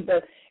degree,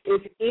 but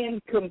it's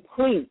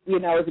incomplete. You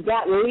know, it's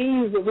got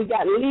leaves, we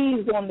got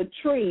leaves on the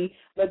tree,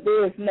 but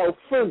there is no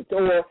fruit.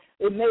 Or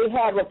it may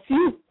have a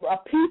few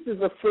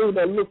pieces of fruit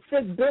or little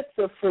bits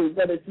of fruit,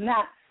 but it's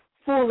not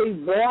fully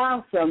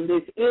blossomed.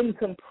 It's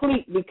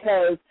incomplete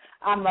because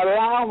I'm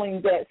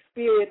allowing that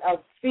spirit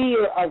of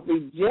fear of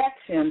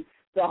rejection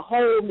to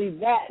hold me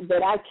back,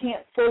 that I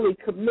can't fully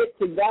commit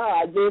to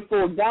God.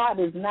 Therefore, God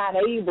is not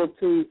able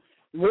to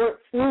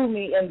work through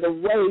me in the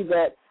way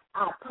that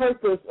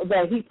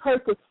He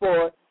purposed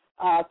for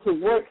to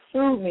work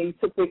through me,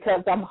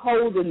 because I'm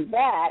holding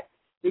back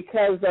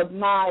because of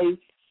my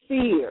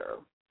fear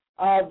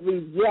of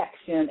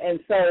rejection. And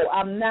so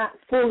I'm not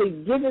fully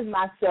giving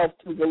myself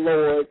to the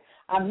Lord.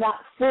 I'm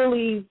not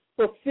fully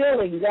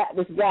fulfilling that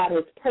which God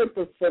has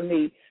purposed for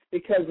me,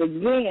 because,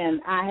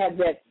 again, I have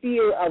that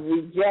fear of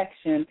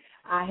rejection.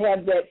 I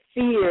have that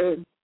fear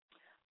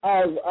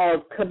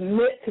of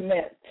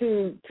commitment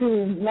to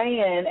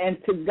man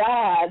and to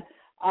God,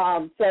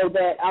 so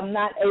that I'm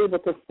not able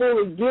to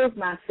fully give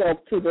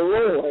myself to the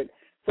Lord.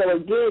 So,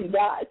 again,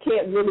 God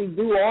can't really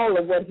do all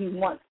of what He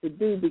wants to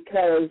do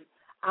because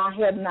I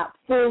have not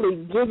fully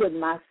given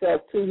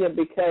myself to Him,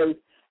 because,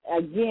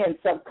 again,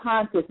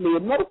 subconsciously,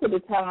 and most of the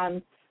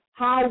time,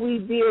 how we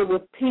deal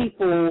with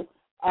people,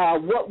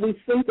 what we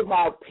think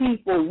about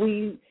people,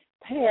 we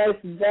pass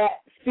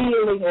that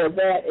feeling or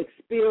that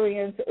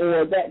experience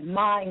or that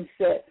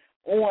mindset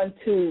on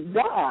to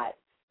God.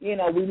 You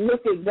know, we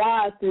look at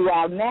God through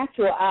our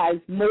natural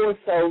eyes more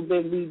so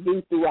than we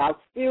do through our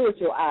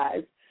spiritual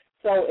eyes.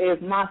 So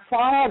if my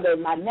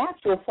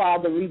natural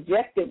father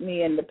rejected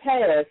me in the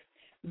past,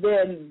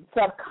 then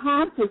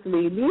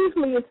subconsciously,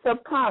 usually it's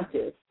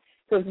subconscious,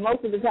 because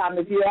most of the time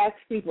if you ask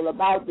people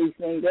about these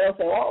things, they'll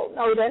say, oh,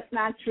 no, that's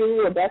not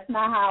true, or that's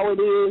not how it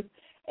is,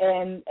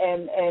 and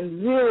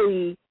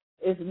really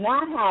it's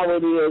not how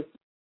it is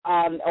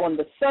on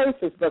the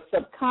surface, but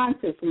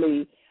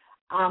subconsciously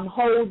I'm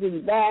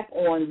holding back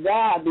on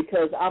God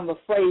because I'm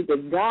afraid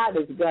that God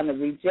is going to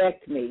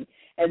reject me.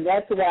 And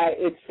that's why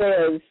it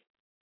says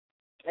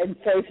in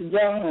 1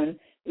 John,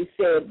 it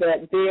said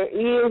that there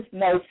is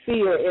no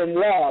fear in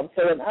love.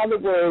 So in other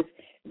words,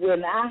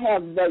 when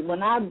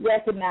I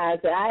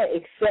recognize that I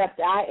accept,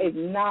 I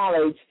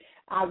acknowledge,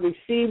 I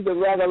receive the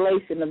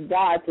revelation of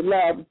God's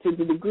love to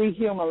the degree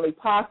humanly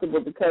possible,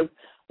 because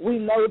we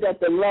know that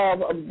the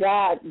love of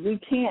God, we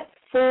can't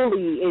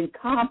fully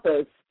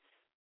encompass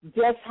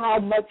just how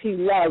much He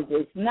loves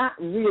us. Not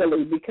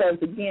really,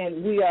 because,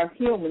 again, we are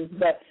humans,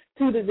 but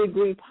to the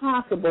degree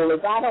possible,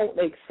 if I don't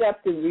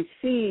accept and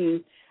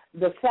receive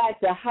the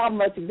fact of how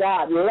much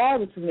God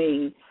loves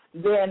me,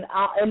 then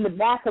in the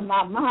back of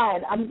my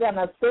mind, I'm going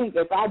to think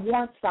if I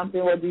want something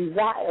or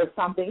desire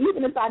something,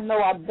 even if I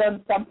know I've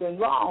done something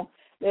wrong,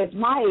 that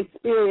my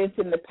experience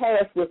in the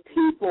past with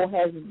people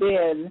has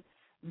been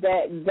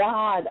that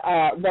God,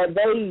 that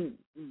they,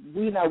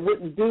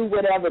 wouldn't do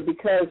whatever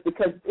because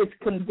it's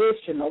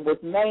conditional.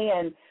 With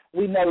man,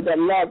 we know that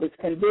love is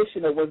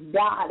conditional. With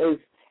God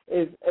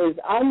is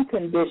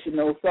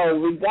unconditional. So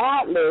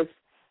regardless,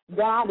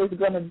 God is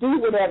going to do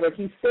whatever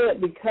he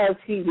said because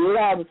he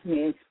loves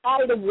me in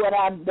spite of what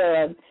I've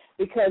done.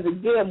 Because,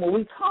 again, when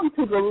we come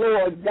to the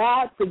Lord,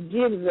 God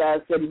forgives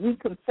us, and we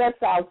confess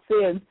our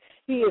sins.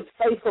 He is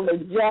faithful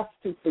and just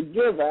to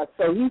forgive us.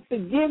 So he's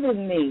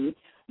forgiven me.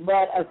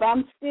 But if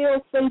I'm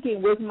still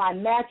thinking with my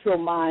natural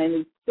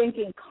mind,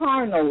 thinking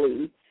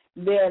carnally,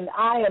 then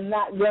I am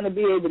not going to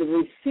be able to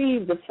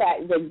receive the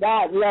fact that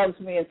God loves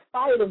me in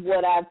spite of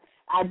what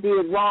I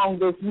did wrong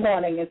this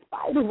morning, in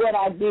spite of what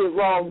I did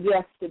wrong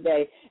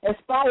yesterday, in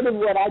spite of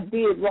what I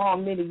did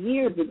wrong many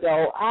years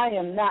ago. I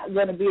am not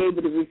going to be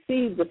able to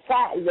receive the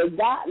fact that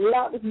God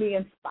loves me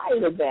in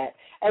spite of that,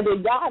 and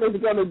that God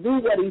is going to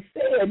do what he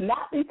said,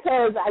 not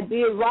because I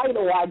did right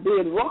or I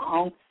did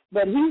wrong,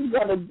 but he's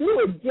going to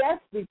do it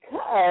just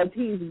because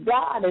he's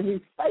God and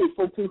he's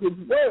faithful to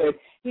his word.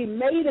 He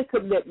made a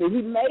commitment.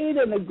 He made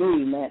an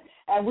agreement.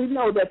 And we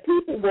know that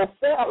people will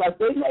fail us.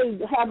 They may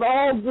have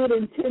all good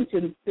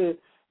intentions to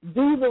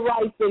do the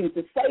right thing,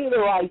 to say the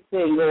right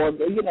thing, or,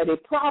 they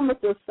promise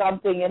us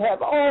something and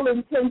have all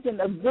intention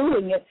of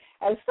doing it,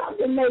 and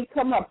something may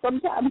come up.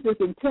 Sometimes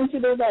it's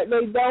intentional that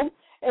they don't,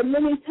 and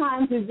many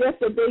times it's just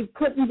that they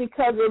couldn't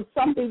because of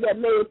something that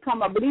may have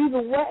come up. But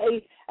either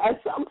way, at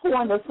some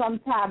point or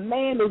sometime,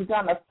 man is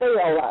going to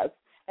fail us.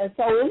 And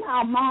so in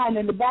our mind,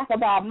 in the back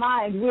of our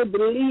mind, we're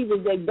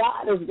believing that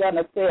God is going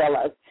to fail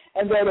us,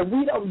 and that if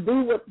we don't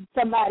do what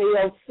somebody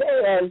else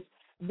says,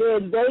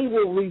 then they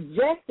will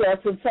reject us.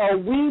 And so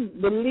we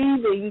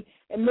believing,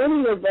 and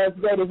many of us,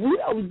 that if we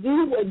don't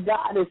do what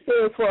God has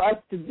said for us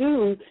to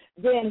do,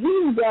 then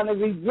he's going to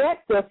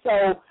reject us.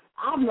 So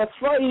I'm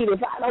afraid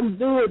if I don't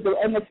do it,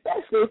 and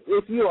especially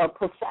if you're a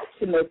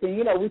perfectionist,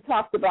 and, we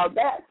talked about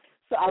that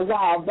a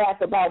while back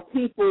about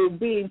people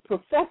being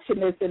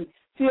perfectionists and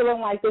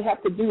feeling like they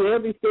have to do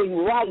everything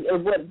right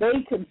and what they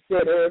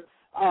consider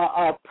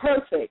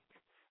perfect.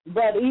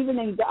 But even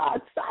in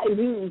God's sight,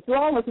 as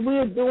long as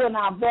we're doing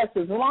our best,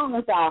 as long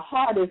as our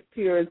heart is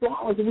pure, as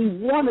long as we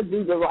want to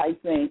do the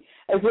right thing,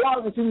 as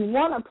long as we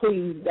want to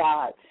please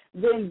God,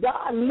 then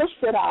God looks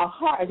at our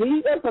heart.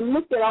 He doesn't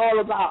look at all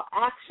of our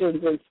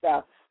actions and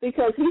stuff,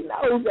 because he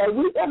knows that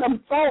we're going to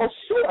fall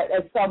short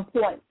at some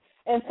point.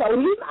 And so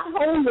he's not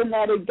holding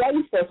that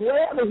against us.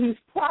 Whatever he's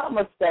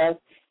promised us,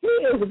 he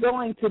is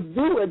going to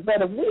do it.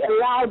 But if we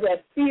allow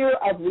that fear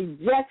of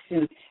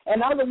rejection,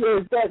 in other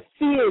words, that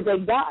fear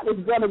that God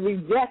is going to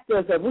reject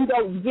us, if we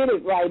don't get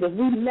it right, if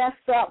we mess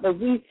up, if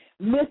we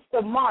miss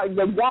the mark,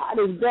 that God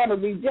is going to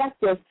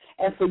reject us,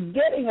 and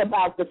forgetting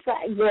about the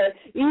fact that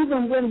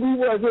even when we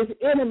were his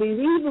enemies,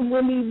 even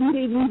when we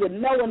didn't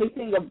even know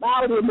anything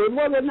about him, and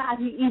whether or not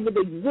he even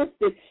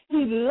existed,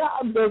 he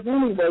loved us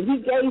anyway. He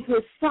gave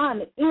his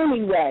son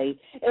anyway,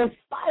 in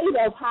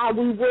spite of how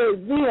we were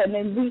then,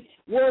 and we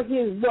were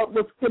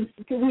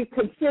we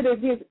considered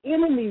his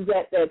enemies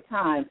at that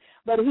time.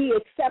 But he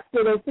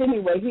accepted us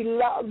anyway. He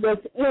loved us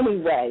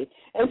anyway.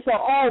 And so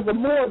all the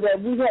more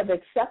that we have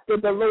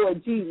accepted the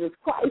Lord Jesus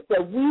Christ,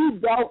 that we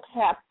don't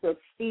have to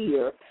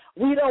fear.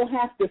 We don't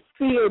have to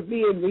fear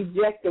being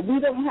rejected. We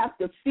don't have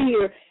to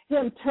fear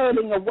him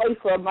turning away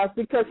from us,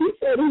 because he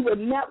said he would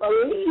never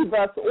leave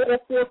us or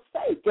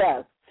forsake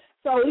us.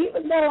 So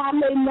even though I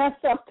may mess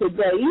up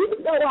today,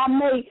 even though I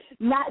may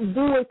not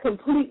do it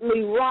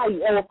completely right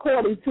or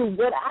according to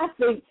what I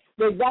think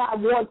that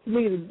God wants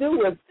me to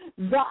do, it,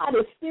 God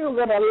is still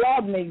going to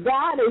love me.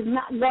 God is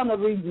not going to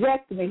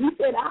reject me. He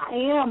said, I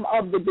am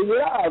of the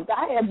beloved.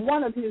 I am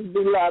one of his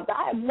beloved.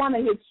 I am one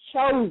of his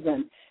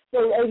chosen.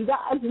 So, and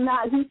God's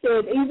not, he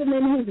said, even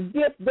in his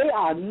gift, they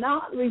are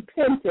not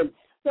repentant.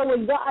 So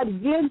when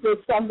God gives us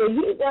something,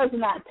 he does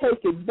not take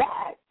it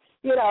back.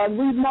 And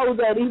we know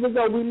that even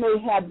though we may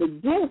have the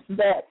gifts,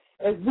 that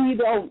if we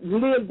don't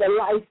live the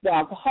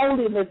lifestyle of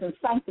holiness and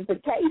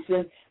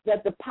sanctification,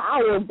 that the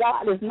power of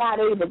God is not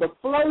able to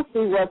flow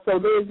through us. So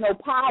there's no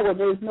power,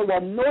 there's no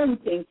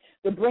anointing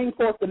to bring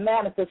forth the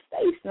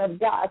manifestation of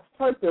God's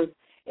purpose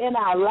in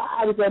our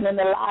lives and in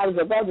the lives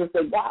of others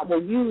that God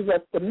will use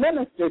us to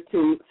minister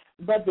to.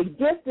 But the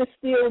gift is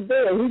still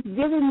there. He's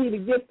given me the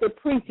gift of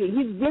preaching.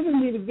 He's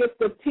given me the gift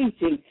of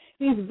teaching.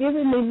 He's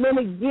given me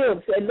many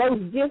gifts, and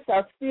those gifts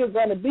are still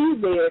going to be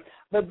there,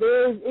 but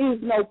there is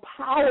no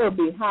power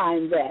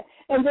behind that.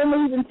 And then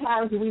even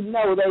times we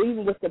know that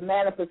even with the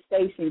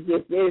manifestation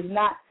gift, there's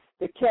not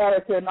the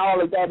character and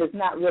all of that is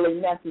not really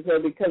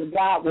necessary, because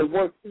God will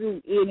work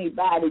through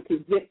anybody to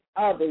get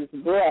others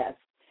blessed.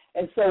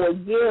 And so,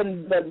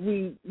 again, that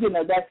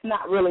that's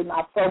not really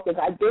my focus.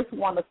 I just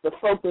want us to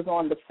focus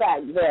on the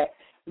fact that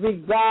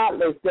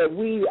regardless, that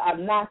we are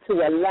not to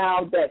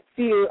allow that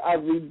fear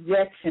of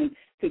rejection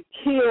to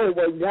kill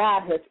what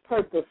God has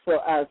purposed for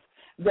us,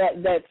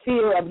 that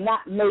fear of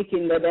not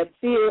making it, that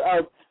fear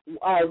of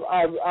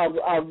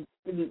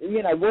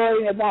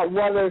worrying about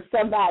whether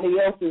somebody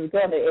else is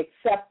going to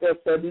accept us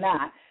or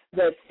not,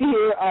 the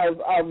fear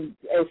of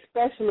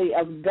especially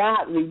of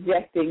God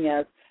rejecting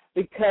us,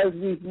 because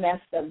we've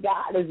messed up.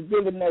 God has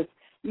given us,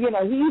 he's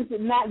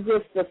not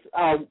just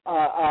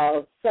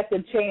a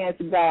second chance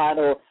God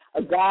or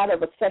a God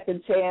of a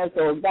second chance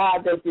or a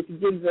God that just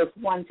gives us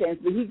one chance,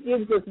 but he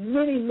gives us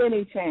many,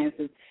 many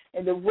chances.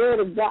 And the Word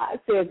of God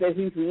says that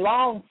he's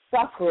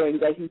long-suffering,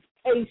 that he's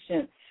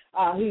patient,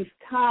 he's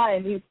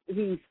kind,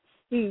 he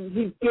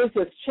gives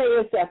us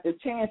chance after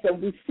chance,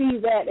 and we see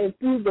that and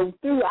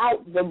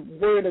throughout the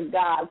Word of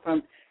God,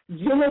 from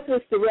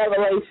Genesis to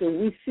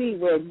Revelation, we see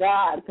where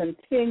God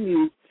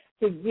continues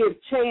to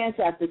give chance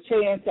after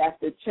chance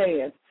after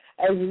chance.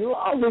 As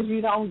long as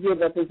you don't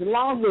give up, as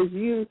long as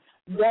you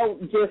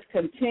don't just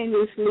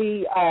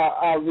continuously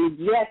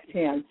reject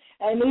him,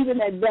 and even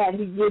at that,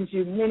 he gives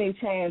you many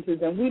chances,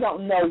 and we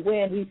don't know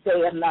when he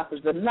say enough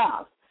is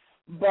enough.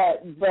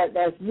 But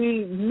as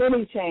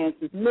many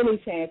chances,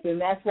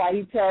 and that's why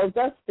he tells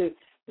us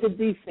to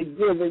be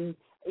forgiving,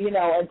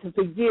 and to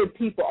forgive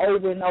people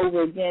over and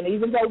over again,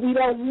 even though we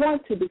don't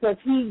want to, because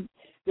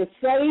the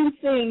same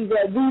thing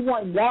that we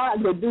want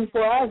God to do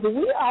for us,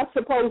 we are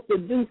supposed to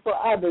do for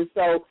others.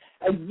 So,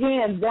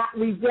 again, not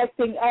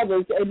rejecting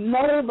others, and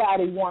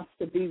nobody wants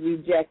to be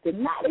rejected,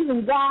 not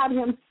even God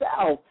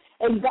himself.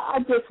 And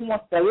God just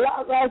wants to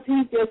love us.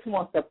 He just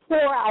wants to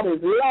pour out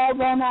his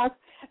love on us.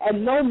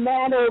 And no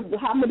matter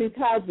how many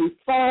times we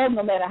fall,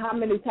 no matter how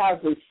many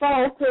times we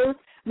falter,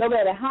 no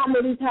matter how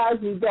many times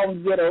we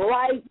don't get it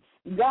right,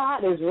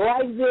 God is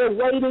right there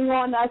waiting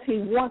on us. He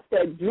wants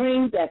that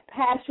dream, that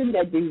passion,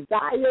 that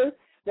desire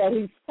that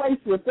he's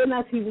placed within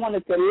us. He wants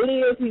it to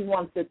live. He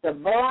wants it to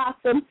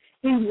blossom.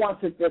 He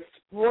wants it to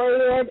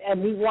spread,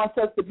 and he wants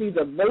us to be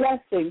the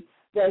blessing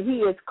that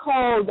he has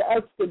called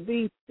us to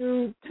be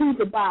to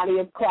the body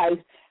of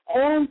Christ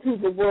and to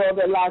the world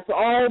at large, to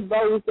all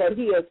those that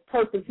he has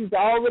purposed. He's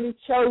already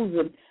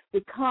chosen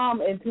to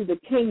come into the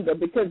kingdom,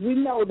 because we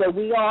know that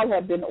we all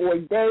have been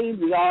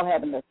ordained. We all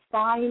have an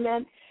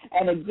assignment.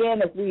 And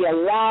again, if we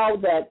allow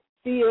that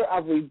fear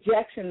of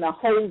rejection to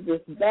hold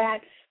us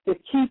back, to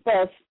keep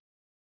us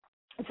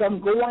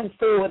from going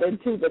forward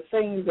into the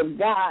things of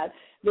God,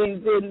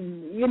 then God,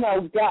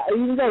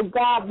 even though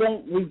God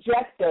won't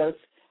reject us,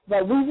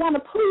 but we want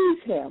to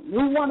please him.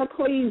 We want to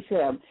please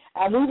him,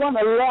 and we want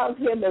to love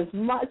him as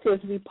much as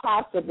we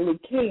possibly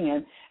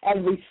can,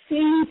 and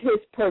receive his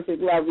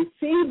perfect love,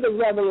 receive the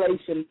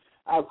revelation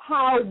of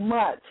how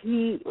much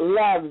he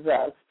loves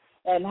us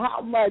and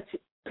how much,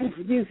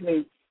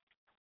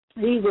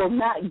 he will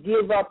not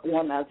give up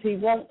on us. He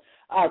won't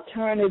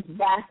turn his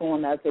back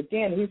on us.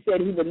 Again, he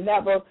said he would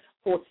never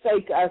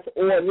forsake us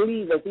or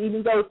leave us,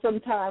 even though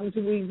sometimes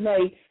we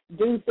may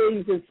do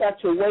things in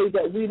such a way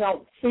that we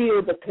don't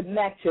feel the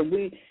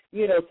connection.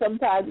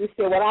 Sometimes we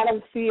say, well, I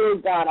don't feel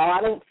God, or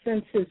I don't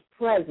sense his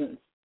presence.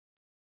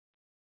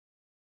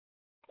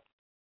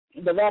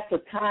 But that's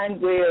a time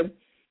where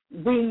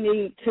we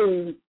need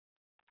to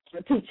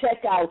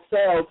check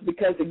ourselves,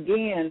 because,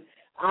 again,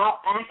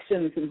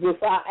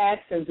 with our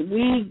actions,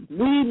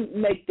 we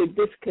make the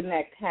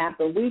disconnect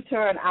happen. We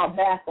turn our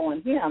back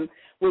on him,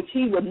 which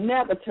he would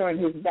never turn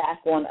his back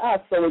on us.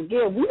 So,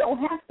 again, we don't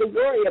have to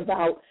worry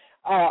about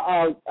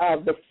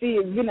the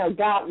fear,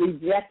 God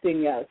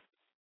rejecting us.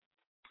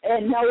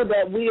 And know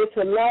that we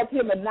are to love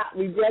him and not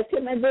reject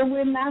him, and then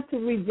we're not to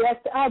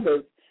reject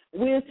others.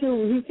 He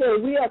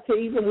said we are to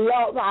even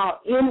love our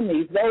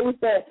enemies, those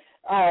that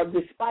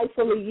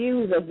despitefully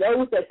use us,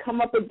 those that come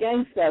up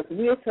against us.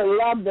 We're to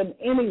love them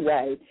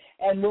anyway.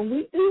 And when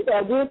we do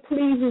that, we're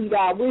pleasing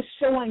God. We're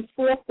showing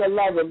forth the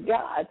love of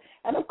God.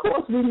 And, of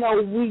course, we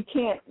know we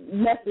can't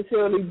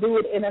necessarily do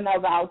it in and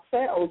of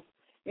ourselves,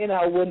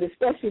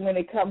 especially when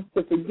it comes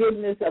to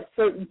forgiveness of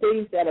certain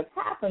things that have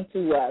happened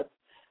to us.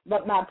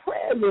 But my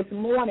prayer this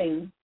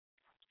morning,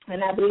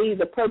 and I believe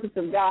the purpose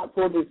of God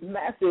for this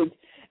message,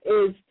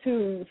 is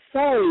to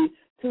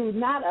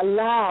not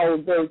allow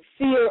the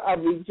fear of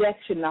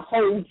rejection to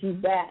hold you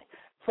back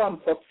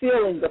from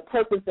fulfilling the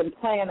purpose and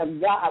plan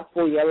of God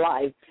for your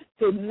life,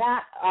 to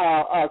not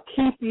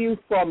keep you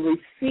from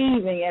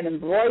receiving and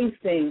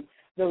embracing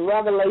the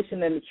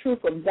revelation and the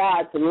truth of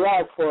God's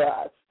love for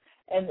us.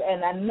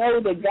 And I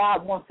know that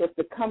God wants us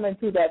to come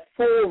into that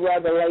full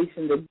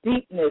revelation, the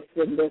deepness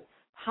and the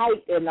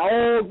height and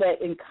all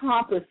that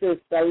encompasses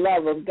the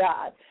love of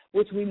God,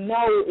 which we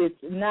know is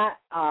not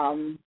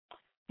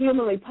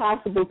humanly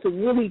possible to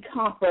really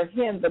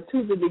comprehend, but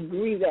to the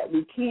degree that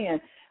we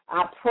can,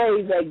 I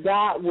pray that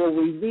God will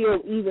reveal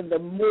even the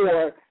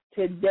more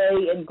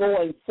today and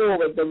going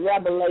forward the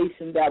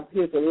revelation of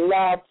his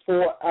love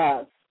for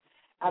us.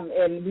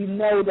 And we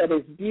know that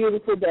it's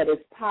beautiful, that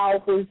it's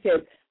powerful. He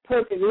said,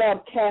 perfect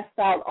love casts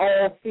out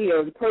all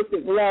fear.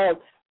 Perfect love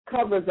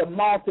covers a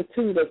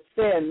multitude of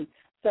sins.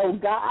 So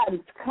God is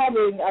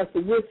covering us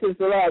with his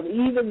love.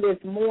 Even this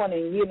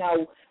morning,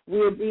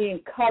 we're being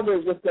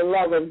covered with the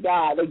love of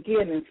God.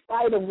 Again, in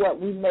spite of what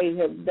we may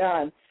have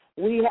done,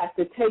 we have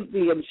to take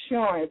the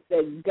assurance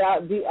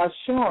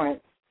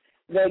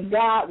that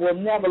God will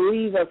never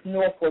leave us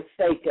nor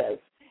forsake us,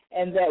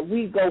 and that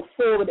we go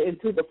forward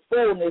into the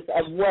fullness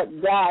of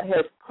what God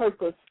has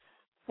purposed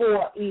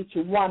for each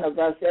one of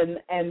us,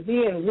 and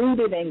being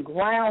rooted and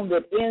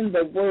grounded in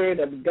the Word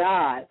of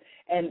God,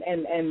 and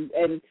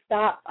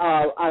stop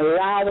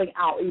allowing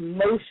our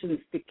emotions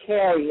to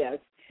carry us,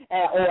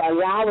 or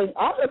allowing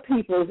other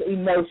people's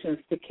emotions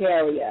to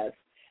carry us,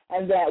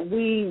 and that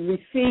we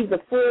receive the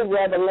full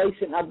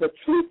revelation of the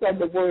truth of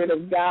the Word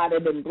of God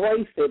and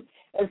embrace it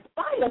in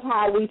spite of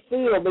how we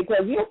feel,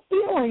 because your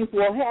feelings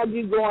will have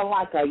you going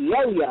like a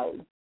yo-yo,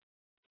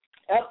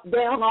 up,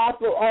 down,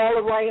 all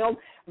around,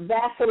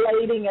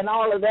 vacillating and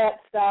all of that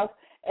stuff,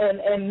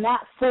 and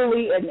not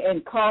fully,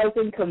 and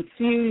causing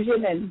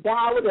confusion and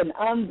doubt and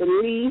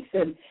unbelief,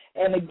 and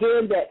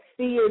again, that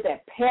fear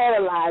that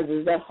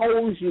paralyzes, that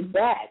holds you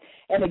back.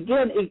 And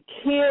again, it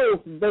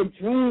kills the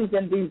dreams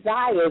and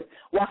desires.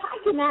 Well,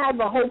 how can I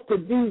ever hope to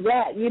do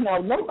that? You know,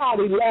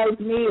 nobody loves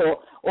me,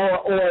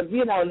 or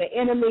you know, the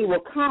enemy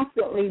will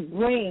constantly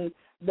bring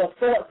the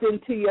thoughts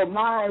into your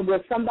mind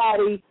where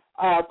somebody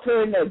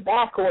turned their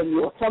back on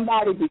you, or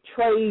somebody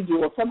betrayed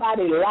you, or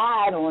somebody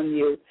lied on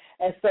you.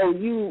 And so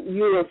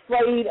you're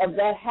afraid of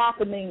that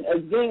happening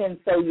again,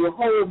 so you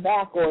hold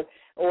back,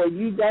 or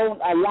you don't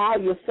allow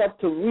yourself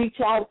to reach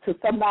out to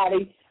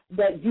somebody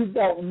that you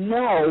don't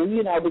know,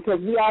 you know, because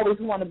we always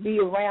want to be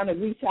around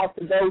and reach out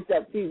to those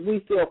that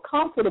we feel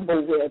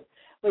comfortable with.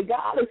 But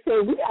God is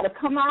saying we got to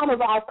come out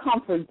of our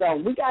comfort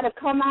zone. We got to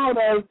come out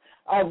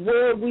of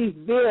where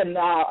we've been.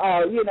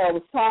 You know, I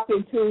was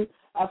talking to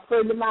a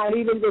friend of mine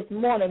even this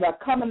morning,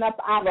 coming up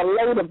out of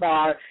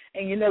Lodabar,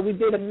 and, you know, we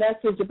did a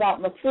message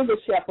about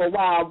Mephibosheth a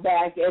while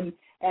back,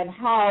 and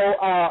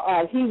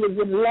how he was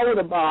in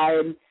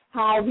Lodabar, and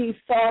how he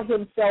saw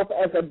himself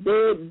as a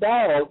dead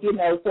dog, you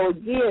know. So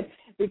again,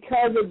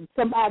 because of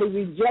somebody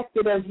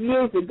rejected us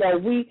years ago,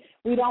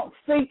 we don't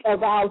think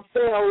of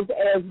ourselves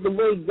as the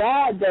way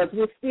God does.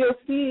 We're still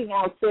seeing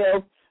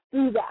ourselves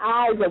through the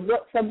eyes of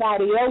what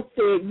somebody else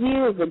said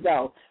years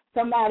ago.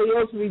 Somebody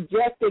else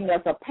rejecting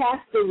us, a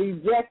pastor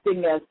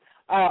rejecting us,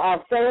 a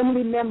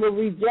family member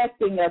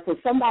rejecting us, or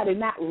somebody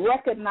not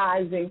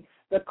recognizing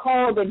the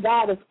call that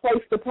God has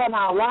placed upon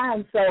our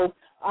lives. So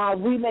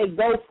we may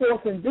go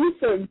forth and do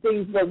certain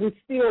things, but we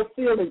still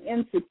feeling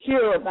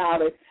insecure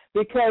about it,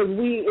 because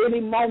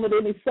any moment,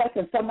 any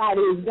second,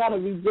 somebody is going to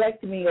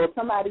reject me, or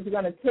somebody's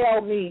going to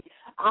tell me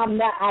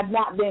I've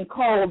not been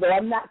called, or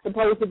I'm not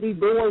supposed to be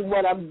doing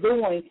what I'm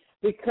doing,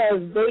 because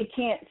they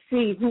can't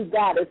see who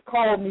God has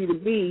called me to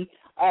be,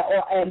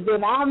 and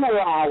then I'm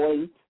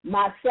allowing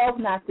myself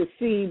not to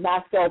see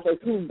myself as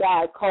who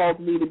God called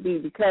me to be,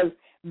 because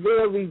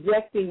they're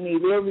rejecting me.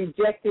 They're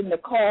rejecting the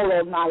call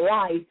of my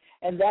life,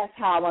 and that's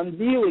how I'm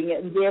viewing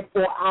it, and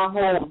therefore I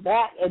hold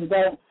back and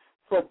don't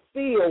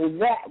fulfill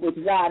that which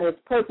God has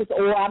purposed.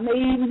 Or I may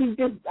be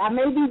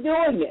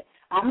doing it.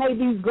 I may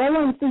be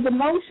going through the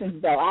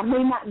motions, though. I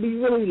may not be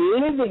really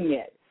living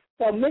it.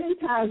 So many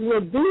times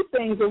we'll do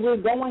things and we're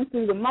going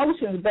through the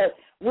motions, but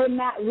we're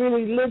not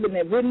really living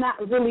it. We're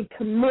not really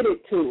committed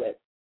to it.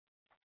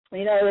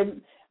 You know,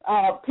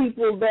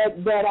 people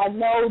that I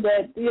know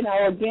that, you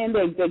know, again,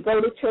 they go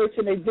to church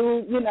and they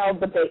do, you know,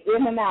 but they're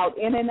in and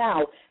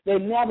out. They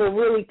never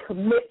really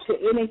commit to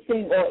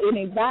anything or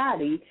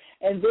anybody,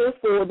 and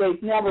therefore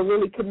they've never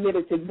really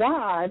committed to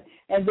God,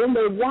 and then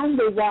they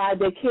wonder why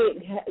they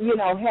can't, you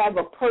know, have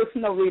a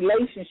personal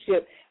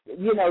relationship.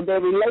 You know,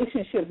 their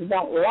relationships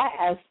don't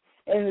last,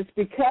 and it's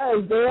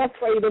because they're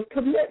afraid of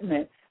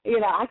commitment. You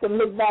know, I can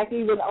look back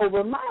even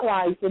over my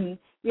life and,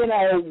 you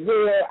know,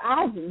 where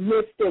I've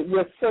missed it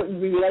with certain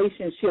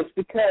relationships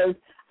because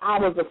I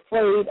was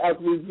afraid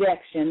of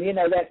rejection. You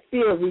know, that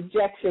fear of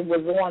rejection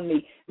was on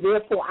me.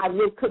 Therefore, I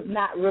could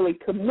not really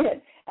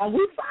commit. And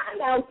we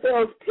find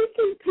ourselves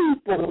picking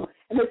people,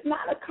 and it's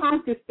not a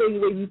conscious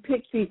thing where you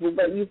pick people,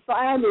 but you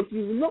find if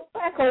you look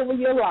back over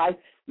your life,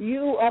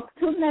 you up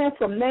to now,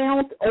 from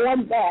now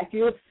on back,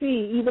 you'll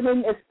see,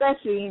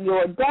 especially in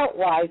your adult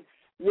life,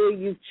 where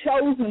you've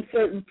chosen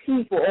certain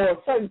people, or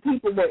certain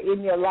people were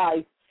in your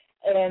life,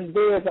 and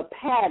there's a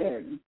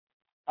pattern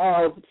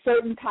of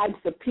certain types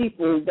of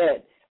people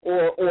that,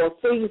 or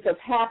things have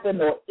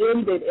happened or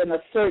ended in a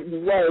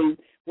certain way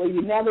where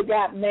you never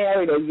got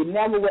married, or you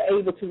never were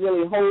able to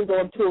really hold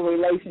on to a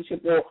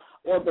relationship,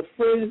 or the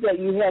friends that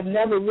you have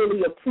never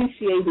really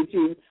appreciated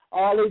you.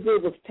 All they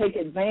did was take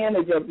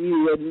advantage of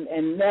you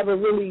and never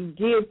really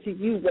give to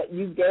you what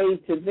you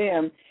gave to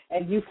them.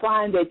 And you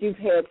find that you've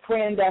had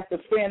friend after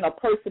friend, or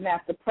person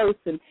after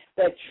person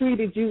that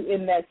treated you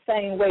in that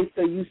same way.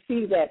 So you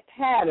see that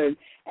pattern.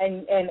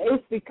 And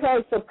it's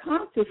because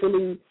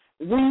subconsciously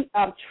we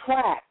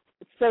attract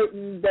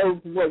certain, those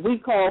what we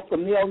call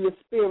familiar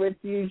spirits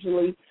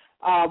usually,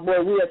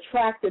 where we're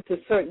attracted to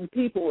certain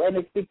people. And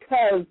it's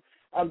because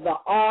of the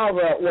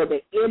aura or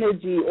the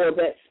energy or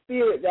that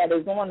spirit that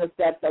is on us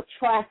that's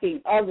attracting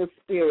other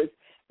spirits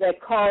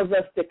that cause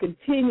us to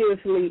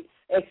continuously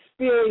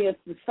experience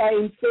the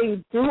same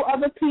thing through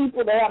other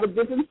people. They have a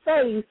different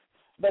face,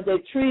 but they're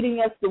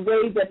treating us the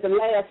way that the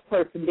last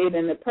person did,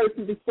 and the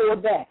person before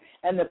that,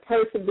 and the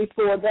person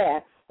before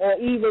that. Or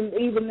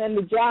even in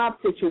the job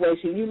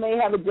situation, you may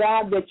have a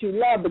job that you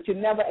love, but you're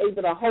never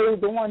able to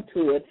hold on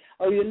to it,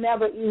 or you're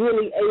never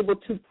really able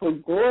to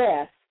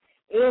progress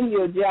in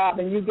your job,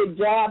 and you get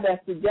job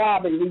after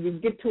job, and you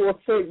get to a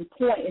certain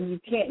point and you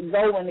can't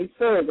go any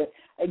further.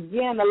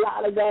 again, a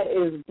lot of that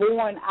is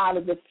born out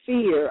of the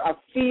fear of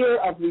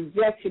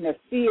rejection, a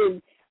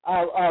fear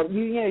of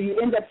you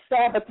end up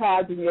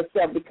sabotaging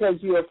yourself because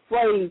you're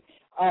afraid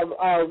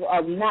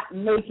of not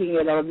making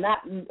it or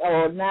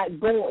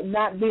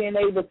not being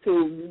able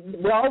to,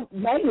 well,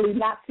 mainly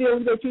not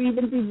feeling that you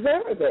even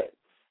deserve it.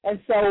 And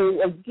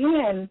so,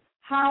 again,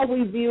 how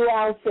we view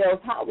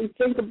ourselves, how we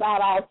think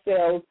about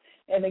ourselves,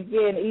 and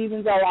again,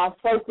 even though our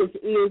focus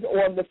is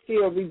on the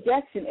fear of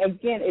rejection,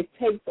 again, it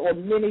takes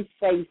on many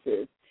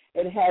faces.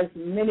 It has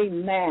many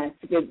masks.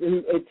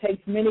 It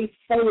takes many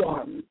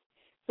forms.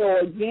 So,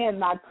 again,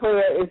 my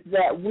prayer is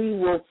that we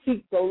will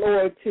seek the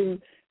Lord to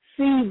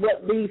see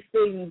what these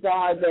things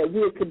are, that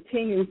we'll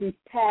continue these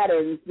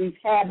patterns, these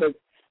habits,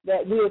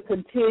 that we'll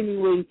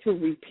continually to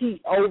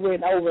repeat over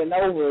and over and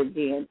over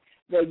again,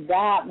 that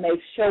God may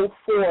show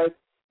forth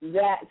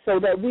that so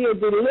that we are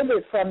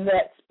delivered from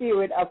that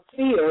spirit of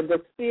fear,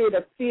 the spirit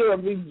of fear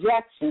of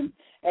rejection,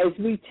 as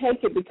we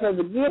take it, because,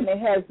 again, it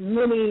has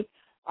many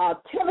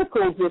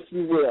tentacles, if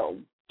you will,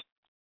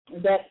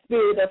 that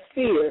spirit of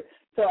fear.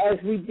 So as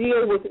we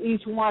deal with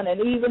each one,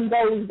 and even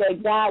those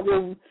that God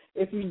will,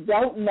 if you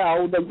don't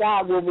know, that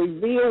God will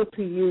reveal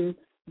to you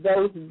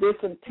those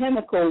different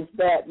tentacles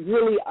that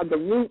really are the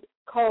root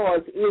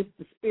cause is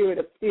the spirit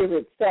of fear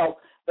itself.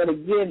 But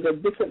again,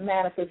 the different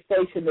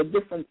manifestations, the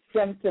different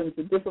symptoms,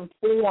 the different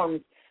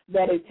forms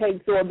that it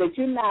takes on that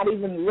you're not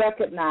even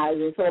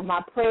recognizing. So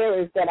my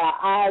prayer is that our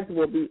eyes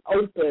will be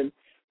open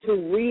to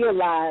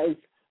realize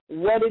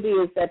what it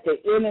is that the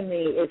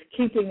enemy is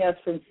keeping us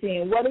from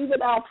seeing, what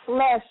even our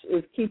flesh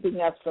is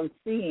keeping us from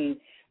seeing,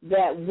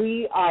 that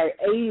we are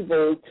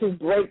able to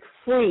break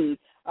free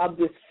of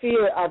this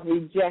fear of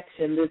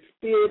rejection, this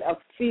spirit of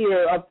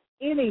fear of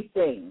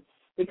anything.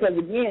 Because,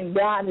 again,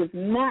 God has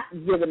not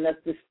given us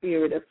the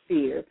spirit of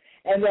fear.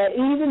 And that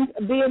even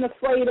being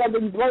afraid of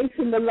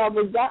embracing the love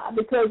of God,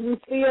 because we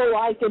feel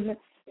like,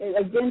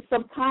 again,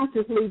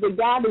 subconsciously, that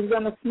God is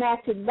going to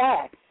snatch it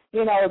back.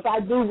 You know, if I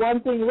do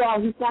one thing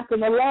wrong, he's not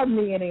going to love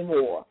me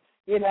anymore.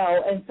 You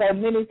know, and so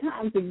many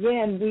times,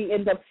 again, we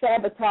end up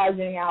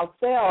sabotaging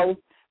ourselves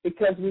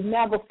because we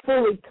never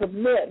fully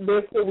commit,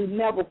 therefore we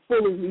never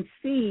fully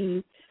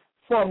receive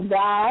from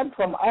God,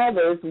 from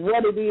others,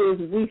 what it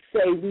is we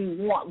say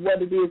we want,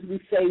 what it is we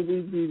say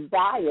we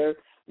desire.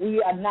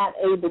 We are not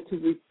able to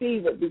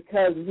receive it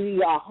because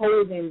we are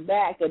holding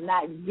back and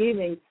not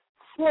giving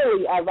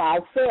fully of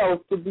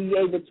ourselves to be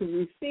able to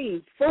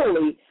receive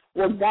fully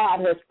what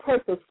God has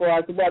purposed for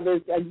us, whether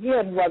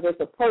it's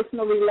a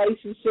personal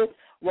relationship,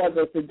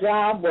 whether it's a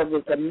job, whether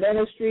it's a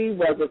ministry,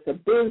 whether it's a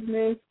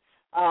business,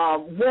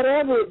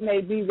 whatever it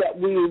may be that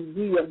we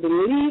are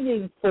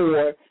believing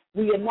for.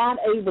 We are not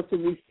able to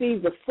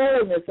receive the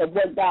fullness of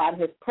what God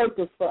has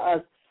purposed for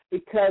us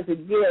because,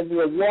 again,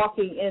 we're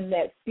walking in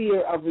that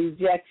fear of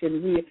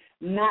rejection. We're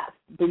not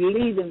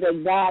believing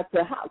that God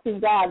said, how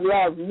can God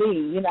love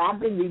me? You know, I've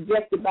been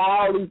rejected by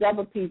all these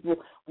other people.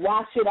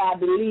 Why should I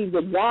believe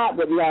that God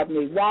would love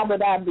me? Why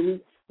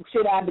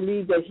should I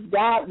believe that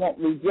God won't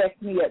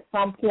reject me at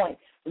some point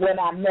when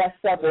I mess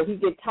up, or he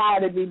gets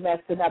tired of me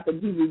messing up and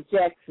he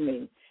rejects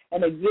me?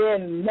 And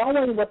again,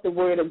 knowing what the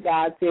Word of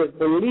God says,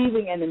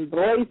 believing and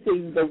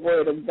embracing the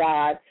Word of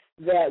God,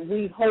 that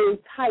we hold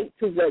tight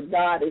to what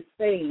God is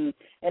saying.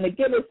 And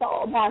again, it's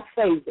all by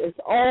faith. It's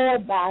all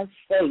by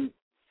faith.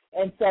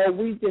 And so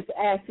we just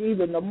ask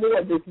even the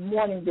more this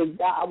morning that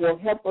God will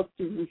help us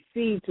to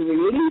receive, to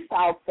release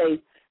our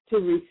faith, to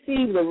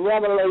receive the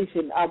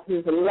revelation of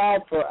his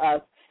love for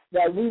us,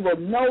 that we will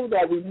know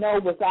that we know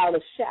without a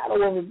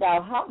shadow of a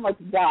doubt how much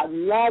God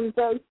loves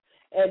us,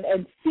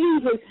 and see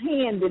his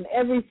hand in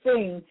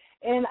everything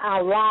in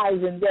our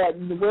lives, and that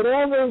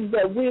whatever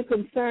that we're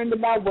concerned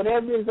about,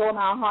 whatever is on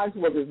our hearts,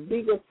 whether it's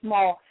big or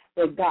small,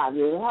 that God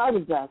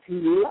loves us. He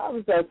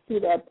loves us to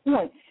that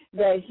point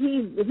that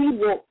he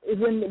will,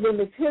 when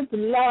it's his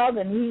love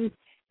and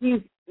we're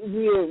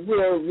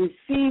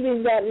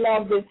receiving that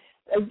love, then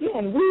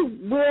again,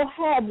 we will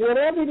have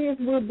whatever it is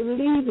we're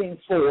believing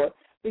for,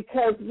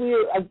 because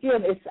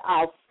it's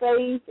our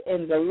faith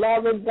in the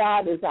love of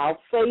God, it's our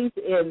faith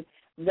in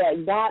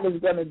that God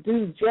is going to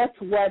do just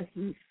what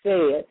he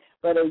said.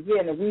 But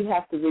again, we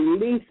have to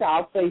release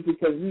our faith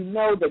because we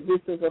know that this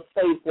is a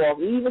faith walk,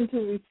 even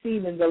to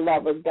receiving the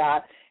love of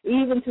God,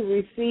 even to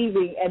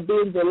receiving and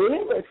being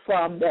delivered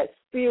from that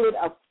spirit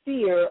of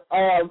fear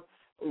of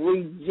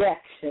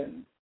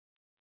rejection.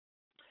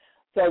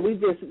 So we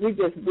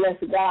just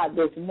bless God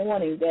this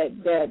morning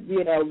that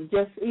you know,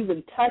 just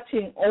even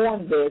touching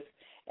on this.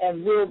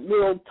 And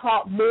we'll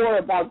talk more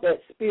about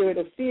that spirit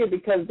of fear,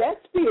 because that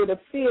spirit of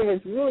fear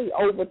has really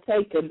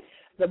overtaken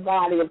the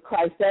body of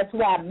Christ. That's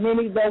why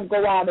many don't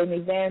go out and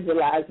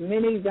evangelize.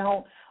 Many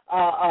don't,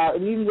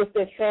 even with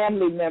their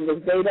family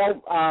members, they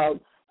don't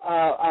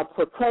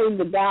proclaim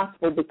the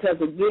gospel because,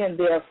 again,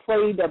 they're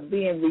afraid of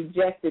being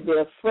rejected.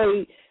 They're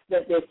afraid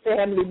that their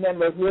family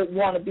members won't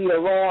want to be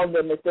around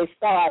them if they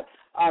start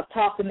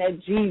talking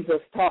that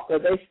Jesus talk, or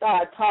they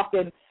start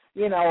talking,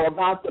 you know,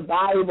 about the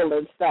Bible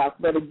and stuff.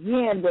 But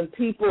again, when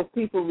people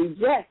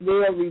reject,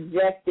 they're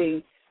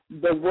rejecting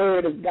the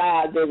word of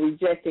God. They're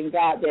rejecting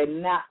God. They're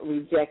not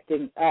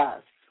rejecting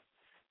us.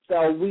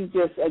 So we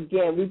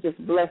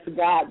just bless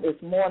God this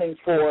morning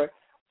for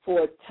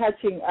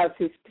touching us,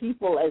 his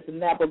people, as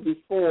never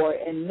before,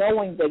 and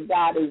knowing that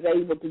God is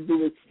able to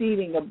do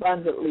exceeding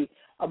abundantly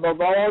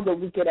above all that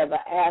we could ever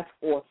ask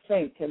or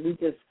think. And we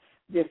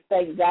just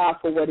thank God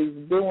for what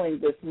he's doing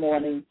this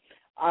morning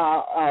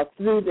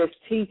through this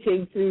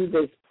teaching, through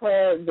this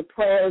prayer, the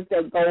prayers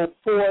that go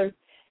forth,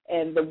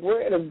 and the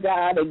word of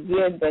God,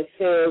 again, that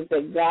says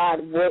that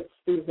God works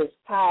through his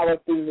power,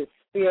 through his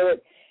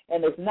spirit,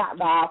 and it's not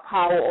by our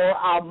power or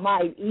our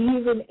might,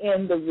 even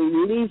in the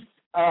release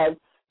of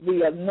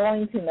the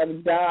anointing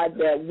of God,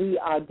 that we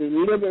are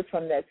delivered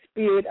from that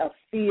spirit of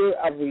fear,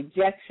 of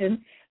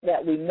rejection,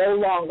 that we no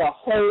longer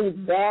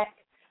hold back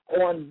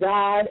on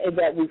God, and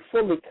that we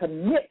fully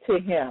commit to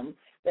him,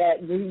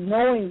 that we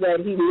knowing that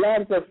he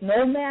loves us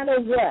no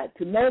matter what,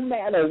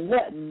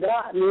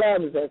 God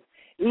loves us.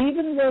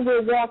 Even when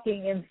we're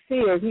walking in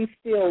fear, he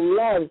still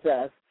loves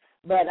us.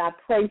 But I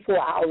pray for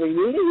our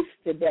release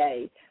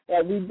today,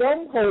 that we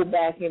don't hold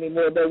back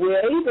anymore, that we're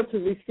able to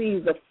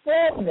receive the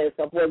fullness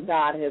of what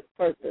God has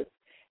purposed,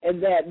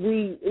 and that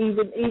we,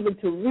 even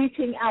to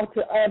reaching out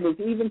to others,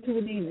 even to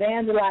the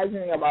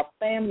evangelizing of our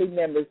family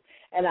members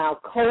and our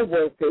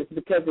co-workers,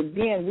 because,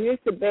 again, we're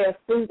to bear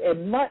fruit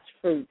and much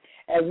fruit,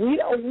 and we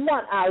don't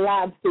want our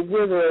lives to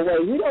wither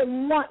away. We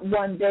don't want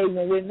one day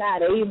when we're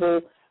not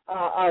able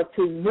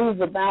to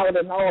move about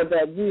and all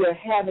that, we are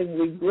having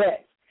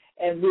regrets.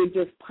 And we're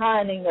just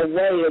pining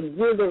away and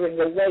withering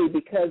away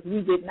because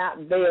we did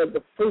not bear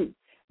the fruit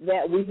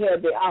that we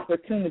had the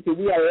opportunity.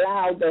 We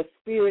allowed the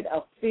spirit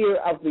of fear,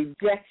 of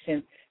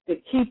rejection, to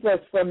keep us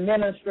from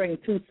ministering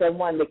to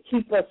someone, to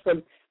keep us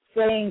from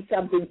saying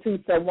something to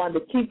someone,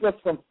 to keep us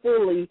from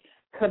fully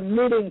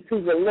committing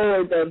to the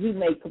Lord, that he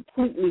may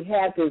completely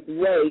have his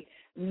way,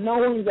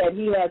 knowing that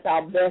he has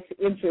our best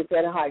interests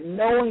at heart,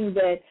 knowing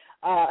that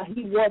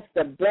he wants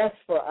the best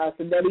for us,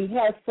 and that he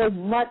has so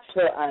much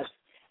for us,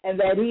 and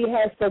that he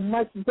has so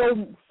much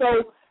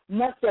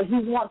that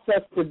he wants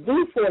us to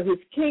do for his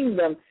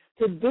kingdom,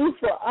 to do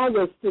for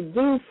others, to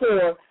do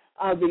for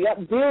the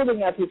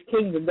upbuilding of his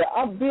kingdom, the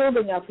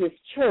upbuilding of his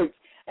church,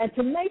 and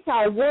to make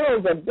our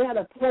world a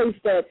better place,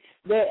 that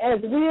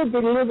as we are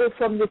delivered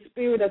from the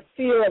spirit of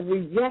fear, of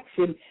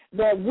rejection,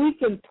 that we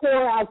can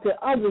pour out to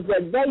others,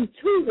 that they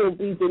too will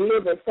be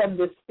delivered from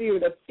the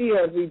spirit of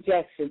fear, of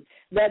rejection,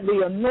 that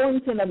the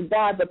anointing of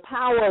God, the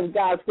power of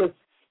God, because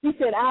he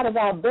said, out of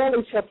our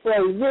belly shall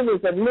flow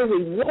rivers of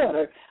living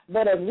water.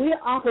 But if we're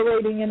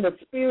operating in the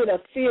spirit of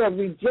fear, of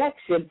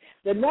rejection,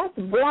 then that's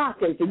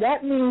blockage. And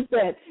that means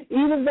that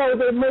even though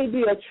there may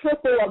be a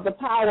trickle of the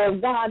power of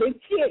God, it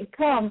can't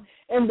come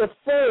in the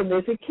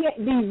fullness. It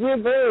can't be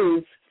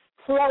rivers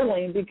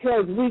flowing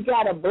because we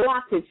got a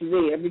blockage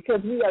there, because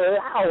we are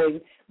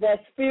allowing that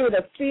spirit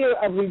of fear,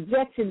 of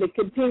rejection to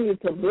continue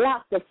to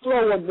block the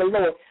flow of the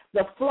Lord,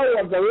 the flow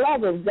of the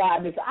love of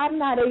God. If I'm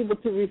not able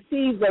to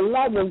receive the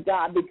love of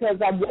God because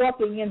I'm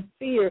walking in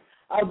fear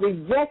of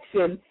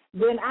rejection,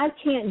 then I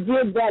can't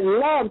give that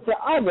love to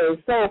others.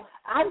 So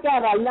I've got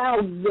to allow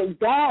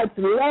God's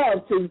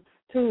love to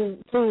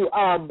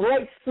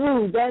break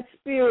through that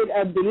spirit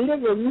of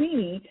deliver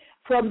me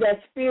from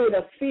that spirit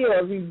of fear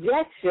of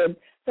rejection,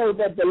 so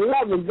that the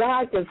love of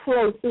God can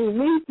flow through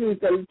me to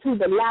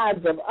the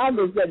lives of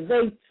others, that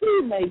they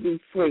too may be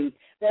free,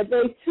 that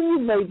they too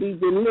may be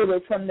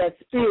delivered from that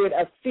spirit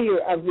of fear,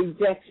 of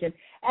rejection,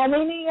 and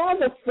any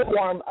other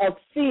form of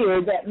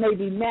fear that may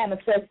be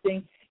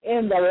manifesting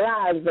in the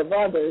lives of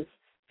others.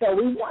 So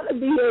we want to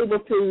be able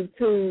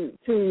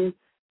to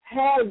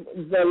have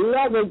the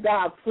love of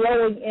God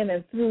flowing in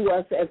and through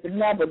us as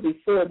never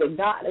before, that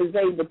God is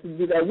able to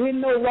do that. We're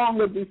no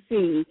longer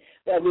deceived,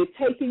 that we're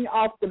taking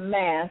off the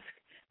mask,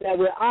 that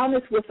we're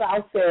honest with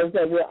ourselves,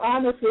 that we're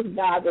honest with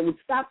God, that we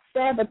stop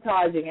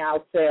sabotaging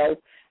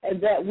ourselves,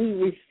 and that we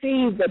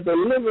receive the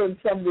deliverance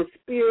from the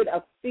spirit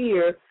of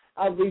fear,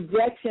 of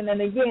rejection,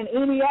 and again,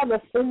 any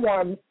other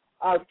form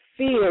of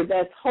fear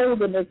that's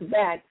holding us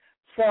back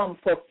from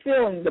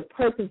fulfilling the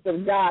purpose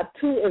of God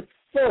to its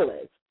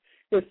fullest.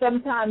 Because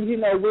sometimes,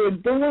 we're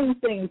doing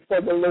things for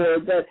the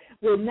Lord, but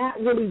we're not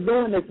really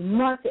doing as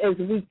much as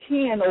we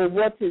can, or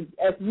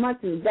as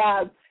much as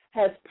God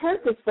has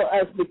purpose for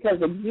us,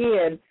 because,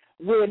 again,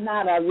 we're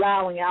not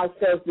allowing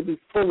ourselves to be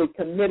fully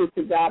committed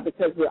to God,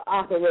 because we're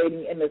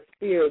operating in the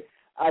spirit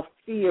of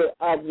fear,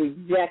 of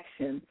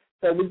rejection.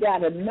 So we got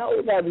to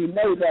know that we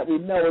know that we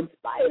know, in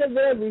spite of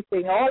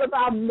everything, all of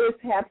our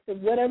mishaps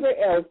and whatever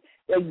else,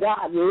 that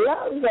God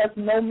loves us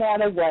no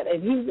matter what,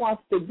 and he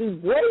wants to do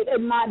great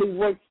and mighty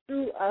works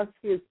through us,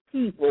 his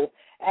people,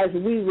 as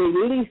we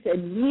release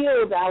and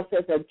yield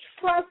ourselves and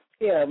trust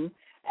him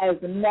as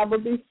never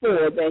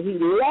before, that he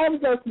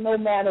loves us no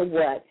matter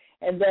what,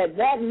 and that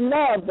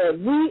love that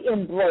we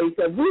embrace,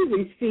 that we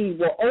receive,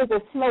 will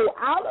overflow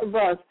out of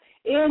us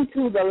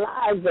into the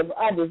lives of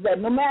others, that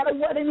no matter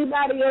what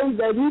anybody else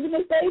does, even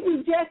if they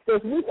reject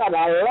us, we're going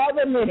to love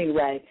them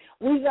anyway.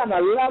 We're going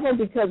to love them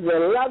because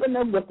we're loving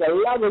them with the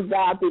love of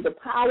God through the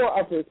power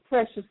of his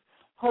precious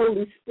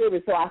Holy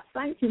Spirit. So I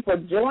thank you for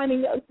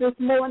joining us this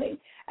morning,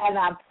 and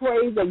I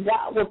pray that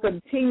God will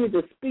continue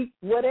to speak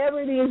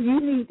whatever it is you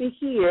need to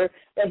hear,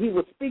 that he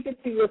will speak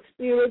it to your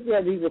spirit,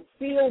 that he will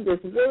feel this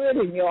word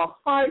in your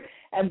heart,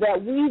 and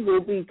that we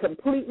will be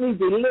completely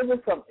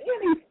delivered from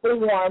any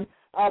form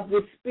of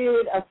the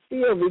spirit of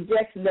fear,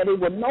 rejection, that it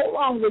will no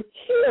longer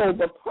kill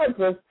the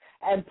purpose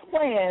and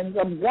plans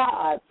of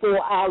God for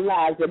our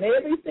lives. And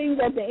everything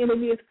that the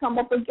enemy has come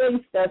up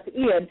against us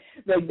in,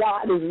 that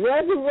God is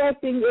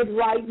resurrecting it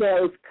right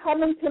now. It's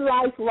coming to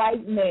life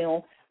right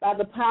now by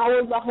the power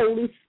of the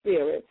Holy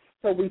Spirit.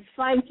 So we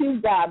thank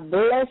you. God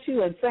bless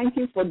you, and thank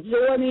you for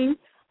joining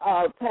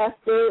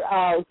Pastor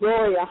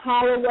Gloria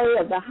Holloway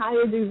of the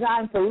Higher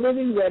Design for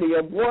Living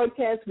Radio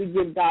broadcast. We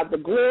give God the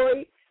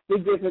glory, we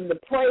give him the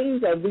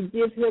praise, and we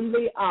give him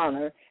the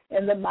honor.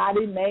 In the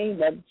mighty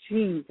name of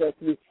Jesus,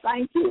 we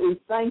thank you,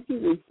 we thank you,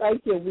 we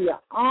thank you. We are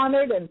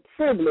honored and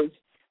privileged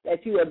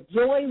that you have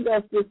joined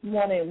us this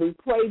morning. We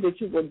pray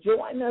that you will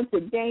join us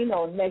again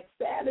on next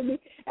Saturday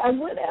and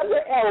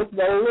whenever else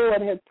the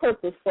Lord has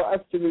purposed for us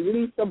to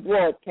release a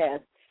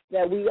broadcast,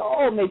 that we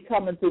all may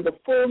come into the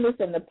fullness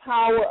and the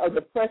power of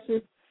the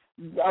precious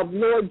of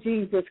Lord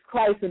Jesus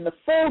Christ and the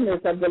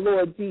fullness of the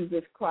Lord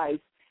Jesus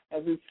Christ.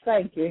 And we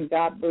thank you, and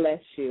God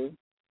bless you.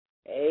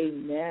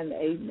 Amen,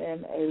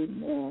 amen,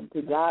 amen.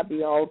 To God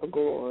be all the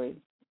glory.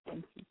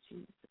 Thank you,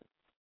 Jesus.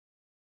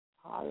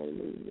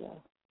 Hallelujah.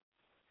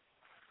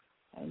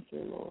 Thank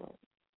you, Lord.